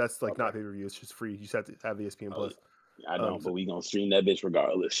 and that's like not pay-per-view. It's just free. You just have to have ESPN Plus. I don't, but we gonna stream that bitch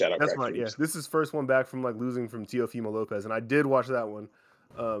regardless. Shout out. That's right. Yeah, this is his first one back from like losing from Teofimo Lopez, and I did watch that one.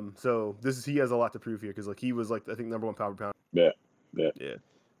 So he has a lot to prove here because like he was like I think #1 pound for pound. Yeah.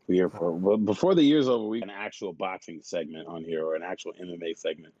 We here for before the year's over. We got an actual boxing segment on here or an actual MMA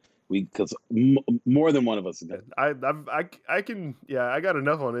segment. Because more than one of us. I can I got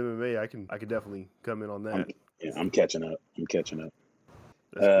enough on MMA. I can definitely come in on that. I'm catching up.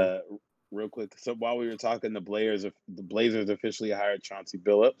 Real quick, so while we were talking, the Blazers officially hired Chauncey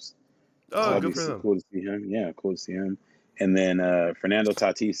Billups. Oh, good for them. Cool to see him. Yeah, cool to see him. And then Fernando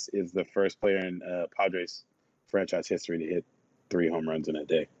Tatis is the first player in Padres franchise history to hit 3 home runs in a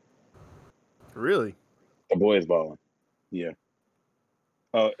day. Really? The boy is balling. Yeah.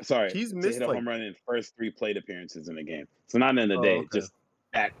 Oh, sorry. He's missed hit a home run in first 3 plate appearances in a game. So not in a day, just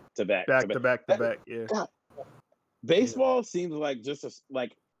back to back. Yeah. God. Baseball seems like just a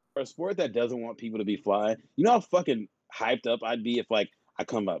sport that doesn't want people to be fly. You know how fucking hyped up I'd be if like I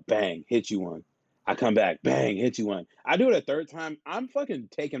come up, bang, hit you one. I come back, bang, hit you one. I do it a third time. I'm fucking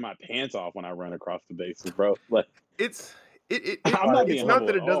taking my pants off when I run across the bases, bro. Like It's I'm not it's being not humble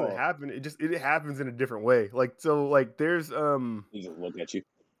that at it doesn't all. happen. It happens in a different way. Like so, like there's He just look at you.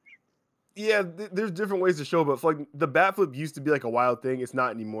 yeah, there's different ways to show, but like the bat flip used to be like a wild thing. It's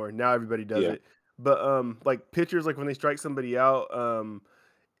not anymore. Now everybody does Yeah. it. But like pitchers, like when they strike somebody out,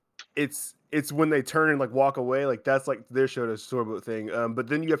 it's when they turn and like walk away, like that's like their show to showboat thing. But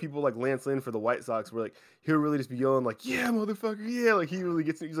then you have people like Lance Lynn for the White Sox, where like he'll really just be yelling like, "Yeah, motherfucker, yeah!" Like he really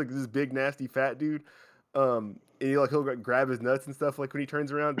gets. He's like this big nasty fat dude. And he'll like, grab his nuts and stuff like when he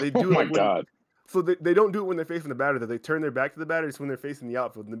turns around. They do Oh it my like when. God. So they don't do it when they're facing the batter. Though. They turn their back to the batter. It's when they're facing the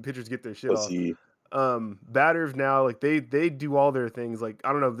outfield, and the pitchers get their shit Pussy. off. Batters now, like they do all their things. Like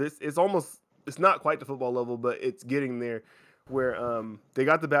I don't know, it's not quite the football level, but it's getting there. Where they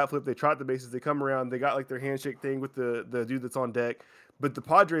got the bat flip, they trot the bases, they come around, they got like their handshake thing with the dude that's on deck. But the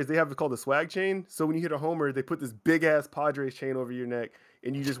Padres, they have it called the swag chain. So when you hit a homer, they put this big ass Padres chain over your neck,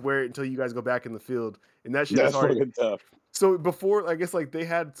 and you just wear it until you guys go back in the field. And that shit That's is hard. fucking tough. So before, I guess like they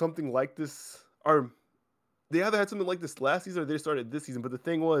had something like this, or they either had something like this last season or they started this season. But the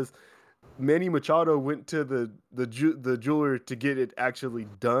thing was, Manny Machado went to the jeweler to get it actually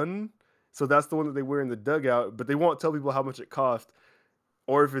done. So that's the one that they wear in the dugout, but they won't tell people how much it cost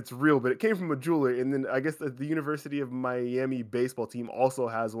or if it's real. But it came from a jeweler, and then I guess the University of Miami baseball team also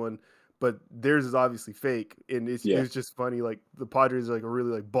has one, but theirs is obviously fake, and it's just funny. Like the Padres are like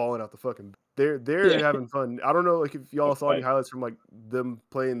really like balling out the fucking. They're having fun. I don't know like if y'all saw any highlights from like them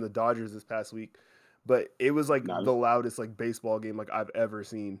playing the Dodgers this past week. But it was like the loudest like baseball game like I've ever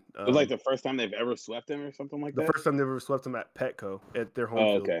seen. It was like the first time they've ever swept them or something like that. The first time they ever swept them at Petco at their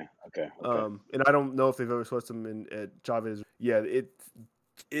home field. Okay. And I don't know if they've ever swept them at Chavez. Yeah,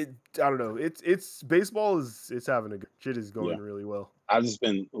 I don't know. It's baseball it's having a good shit is going really well. I've just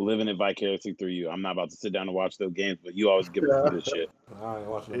been living it vicariously through you. I'm not about to sit down and watch those games, but you always give me good shit. I ain't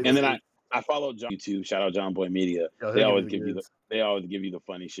watching it. And then I follow John YouTube. Shout out John Boy Media. They always give you the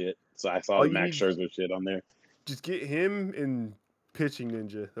funny shit. So I saw the Max Scherzer shit on there. Just get him and Pitching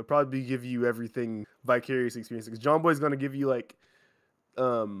Ninja. They'll probably give you everything vicarious experience. Because John Boy's gonna give you like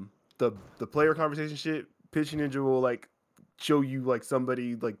the player conversation shit. Pitching Ninja will like show you like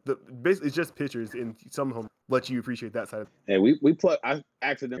somebody like basically it's just pictures and some let you appreciate that side. Hey, we plug. I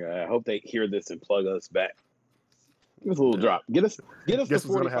accidentally. I hope they hear this and plug us back. Give us a little drop. Get us to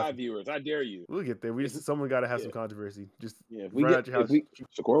 45 viewers. I dare you. We'll get there. Someone got to have some controversy. Just if we get your house.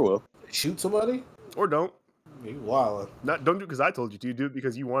 Shakur will shoot somebody or don't. You wild. Don't do it because I told you to. Do it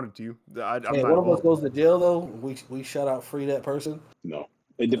because you wanted to. Hey, one of us goes to jail though. We shout out free that person. No,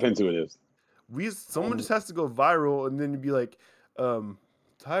 it depends who it is. Someone just has to go viral and then you'd be like,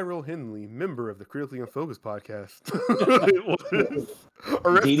 Tyrell Henley, member of the Critically Unfocused podcast.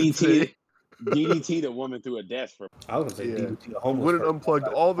 DDT the woman through a desk for. I was gonna say DDT the homeless. When it unplugged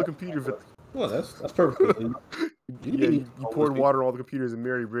all the computers. Well, that's perfect. You poured water on all the computers in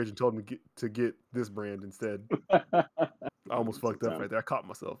Mary Bridge and told them to get this brand instead. I almost fucked up right there. I caught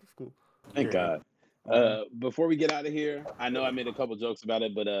myself. It's cool. Thank God. Before we get out of here, I know I made a couple jokes about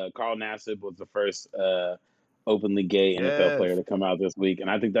it, but Carl Nassib was the first openly gay NFL player to come out this week, and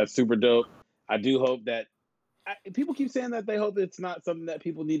I think that's super dope. I do hope that people keep saying that they hope it's not something that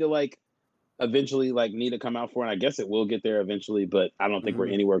people need to like eventually like need to come out for, and I guess it will get there eventually, but I don't think we're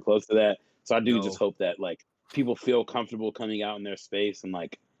anywhere close to that. So I do just hope that like people feel comfortable coming out in their space and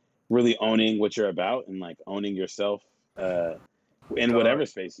like really owning what you're about and like owning yourself in whatever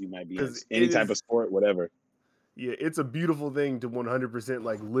space you might be in, any type of sport, whatever. Yeah, it's a beautiful thing to 100%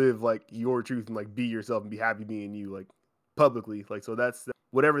 like live like your truth and like be yourself and be happy being you like publicly. Like so that's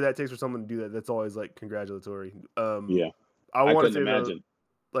whatever that takes for someone to do that. That's always like congratulatory. Yeah, I want to say imagine.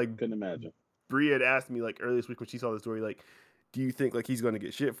 Couldn't imagine. Bree had asked me like earlier this week when she saw the story, like, do you think like he's going to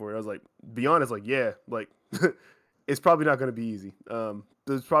get shit for it? I was like, be honest, like, yeah, like it's probably not going to be easy.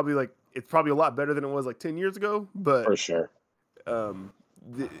 It's probably a lot better than it was like 10 years ago, but for sure.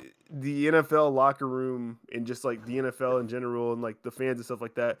 The NFL locker room and just like the NFL in general and like the fans and stuff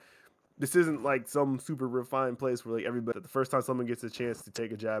like that. This isn't like some super refined place where like everybody the first time someone gets a chance to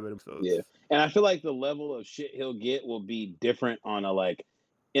take a jab at him. So yeah, and I feel like the level of shit he'll get will be different on a like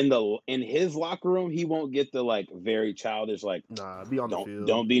in his locker room. He won't get the like very childish like be on the field.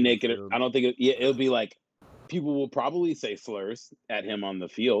 Don't be naked. I don't think it'll be like people will probably say slurs at him on the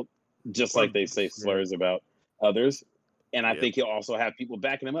field, just like they say slurs about others. And I think he'll also have people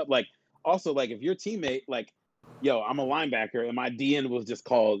backing him up. Like, also, like, if your teammate, like, yo, I'm a linebacker, and my DN was just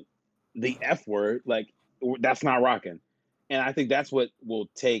called the F word, like, that's not rocking. And I think that's what will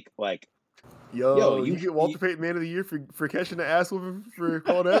take, like, Yo, you get Walter Payton Man of the Year for catching the ass whooping for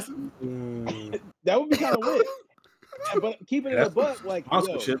calling ass. That would be kind of lit. But keeping it a buck, like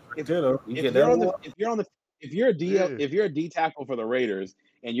yo, if you're a D tackle for the Raiders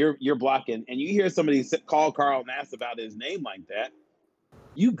and you're blocking and you hear somebody call Carl Nass about his name like that,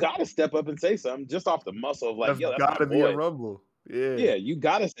 you gotta step up and say something just off the muscle of like, that's gotta be a rumble. Yeah, you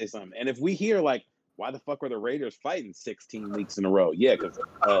gotta say something. And if we hear like, why the fuck were the Raiders fighting 16 weeks in a row? Yeah, because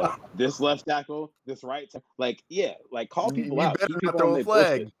this left tackle, this right tackle, like call people out. Keep people on their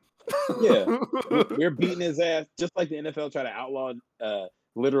flag. Yeah, we're beating his ass just like the NFL try to outlaw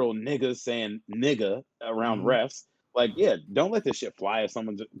literal niggas saying nigga around refs. Like, don't let this shit fly if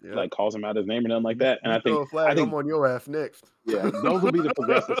someone like calls him out his name or nothing like that. And I think I'm on your ass next. Yeah, those will be the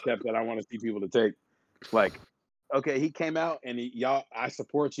progressive steps that I want to see people to take. Like, okay, he came out and y'all, I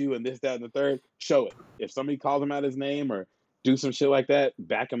support you and this, that, and the third. Show it. If somebody calls him out his name or do some shit like that,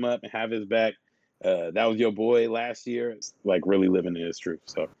 back him up and have his back. That was your boy last year. It's like really living in his truth.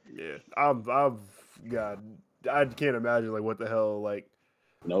 So yeah, God, I can't imagine like what the hell like.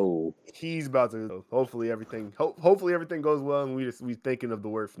 No, he's about to. Hopefully everything goes well, and we thinking of the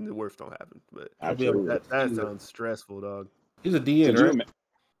worst, and the worst don't happen. But that sounds stressful, dog. He's a DN, right?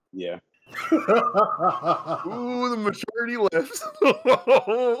 Yeah. Ooh, the maturity left.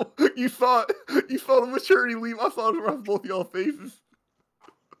 You saw the maturity leave. I saw it around both y'all faces.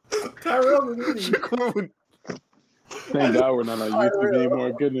 Tyrell, thank God we're not on YouTube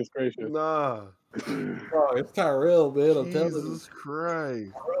anymore. Goodness gracious. Nah. Bro, it's Tyrell, man. I'm telling you. Jesus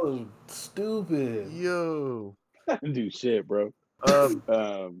Christ. Tyrell is stupid. Yo. I didn't do shit, bro. On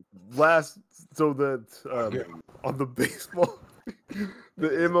the baseball, the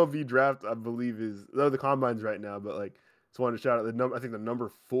MLB draft, I believe is the combines right now, but like just wanted to shout out I think the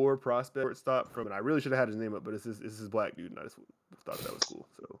number 4 prospect shortstop from, and I really should have had his name up, but it's this black dude, and I just thought that was cool.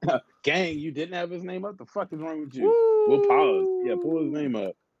 So gang, you didn't have his name up? The fuck is wrong with you? Woo! We'll pause. Yeah, pull his name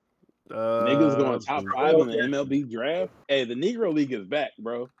up. Niggas going top 5 in the MLB draft. Hey, the Negro League is back,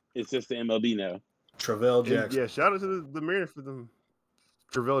 bro. It's just the MLB now. Travell Jackson. Yeah, shout out to the Mariners for them.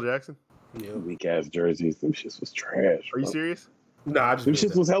 Travell Jackson. Yeah, weak ass jerseys. Them shits was trash. Are you serious? Nah, them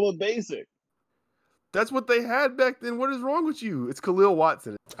shits was hella basic. That's what they had back then. What is wrong with you? It's Khalil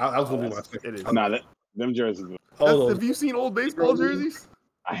Watson. I was gonna be my second. It is. Nah, them jerseys. Have you seen old baseball jerseys?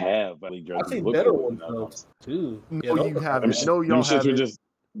 I have. But I've seen better ones too. No, you haven't. No, y'all haven't.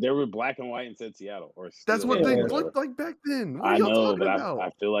 They were black and white and said Seattle. That's what they looked like back then. What I are y'all know, talking but about? I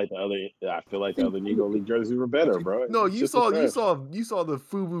feel like the other Negro League jerseys were better, bro. No, you saw the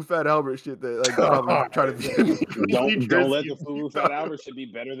FUBU Fat Albert shit that like probably trying to be. Don't let the FUBU Fat Albert shit be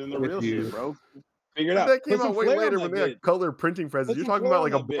better than the real shit, bro. Figure it out. That came out way later when they had color printing presses. You're talking about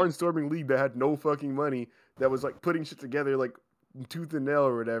like a barnstorming league that had no fucking money that was like putting shit together like tooth and nail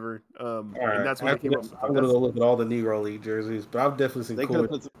or whatever. And that's when they came up. I'm gonna go look at all the Negro League jerseys, but I've definitely seen cooler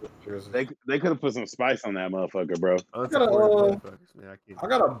jerseys. They could have put some spice on that motherfucker, bro. I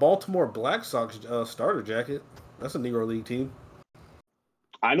got a Baltimore Black Sox starter jacket. That's a Negro League team.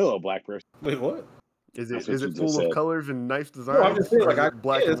 I know a black person. Wait, what? Is it full of colors and nice designs? No, I'm just saying, like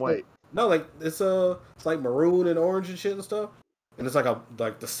black and white. No, like it's like maroon and orange and shit and stuff. And it's like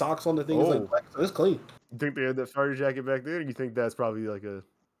the socks on the thing is like black, so it's clean. You think they had that starter jacket back there? Or you think that's probably like a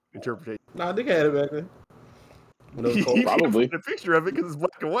interpretation? Nah, I think I had it back then. When it was cold. Probably a picture of it because it's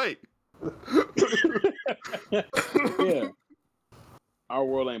black and white. Yeah, our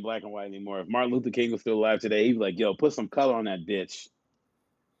world ain't black and white anymore. If Martin Luther King was still alive today, he'd be like, "Yo, put some color on that bitch."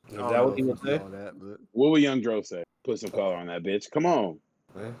 Is that what he would say? What would Young Dro say? Put some color on that bitch. Come on.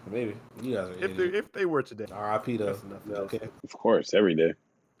 Maybe you guys are if they were today. R.I.P. though. Okay. Of course, every day.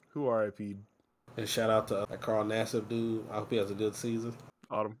 Who R.I.P.'d? And shout out to that Carl Nassib dude. I hope he has a good season.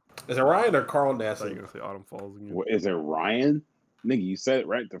 Autumn. Is it Ryan or Carl I Nassib? thought you were gonna say Autumn Falls again. What, is it Ryan? Nigga, you said it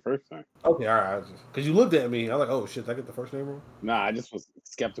right the first time. Okay, all right. Because you looked at me, I was like, "Oh shit, did I get the first name wrong?" Nah, I just was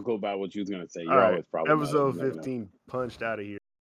skeptical about what you was gonna say. You're all right. always probably episode 15 punched out of here.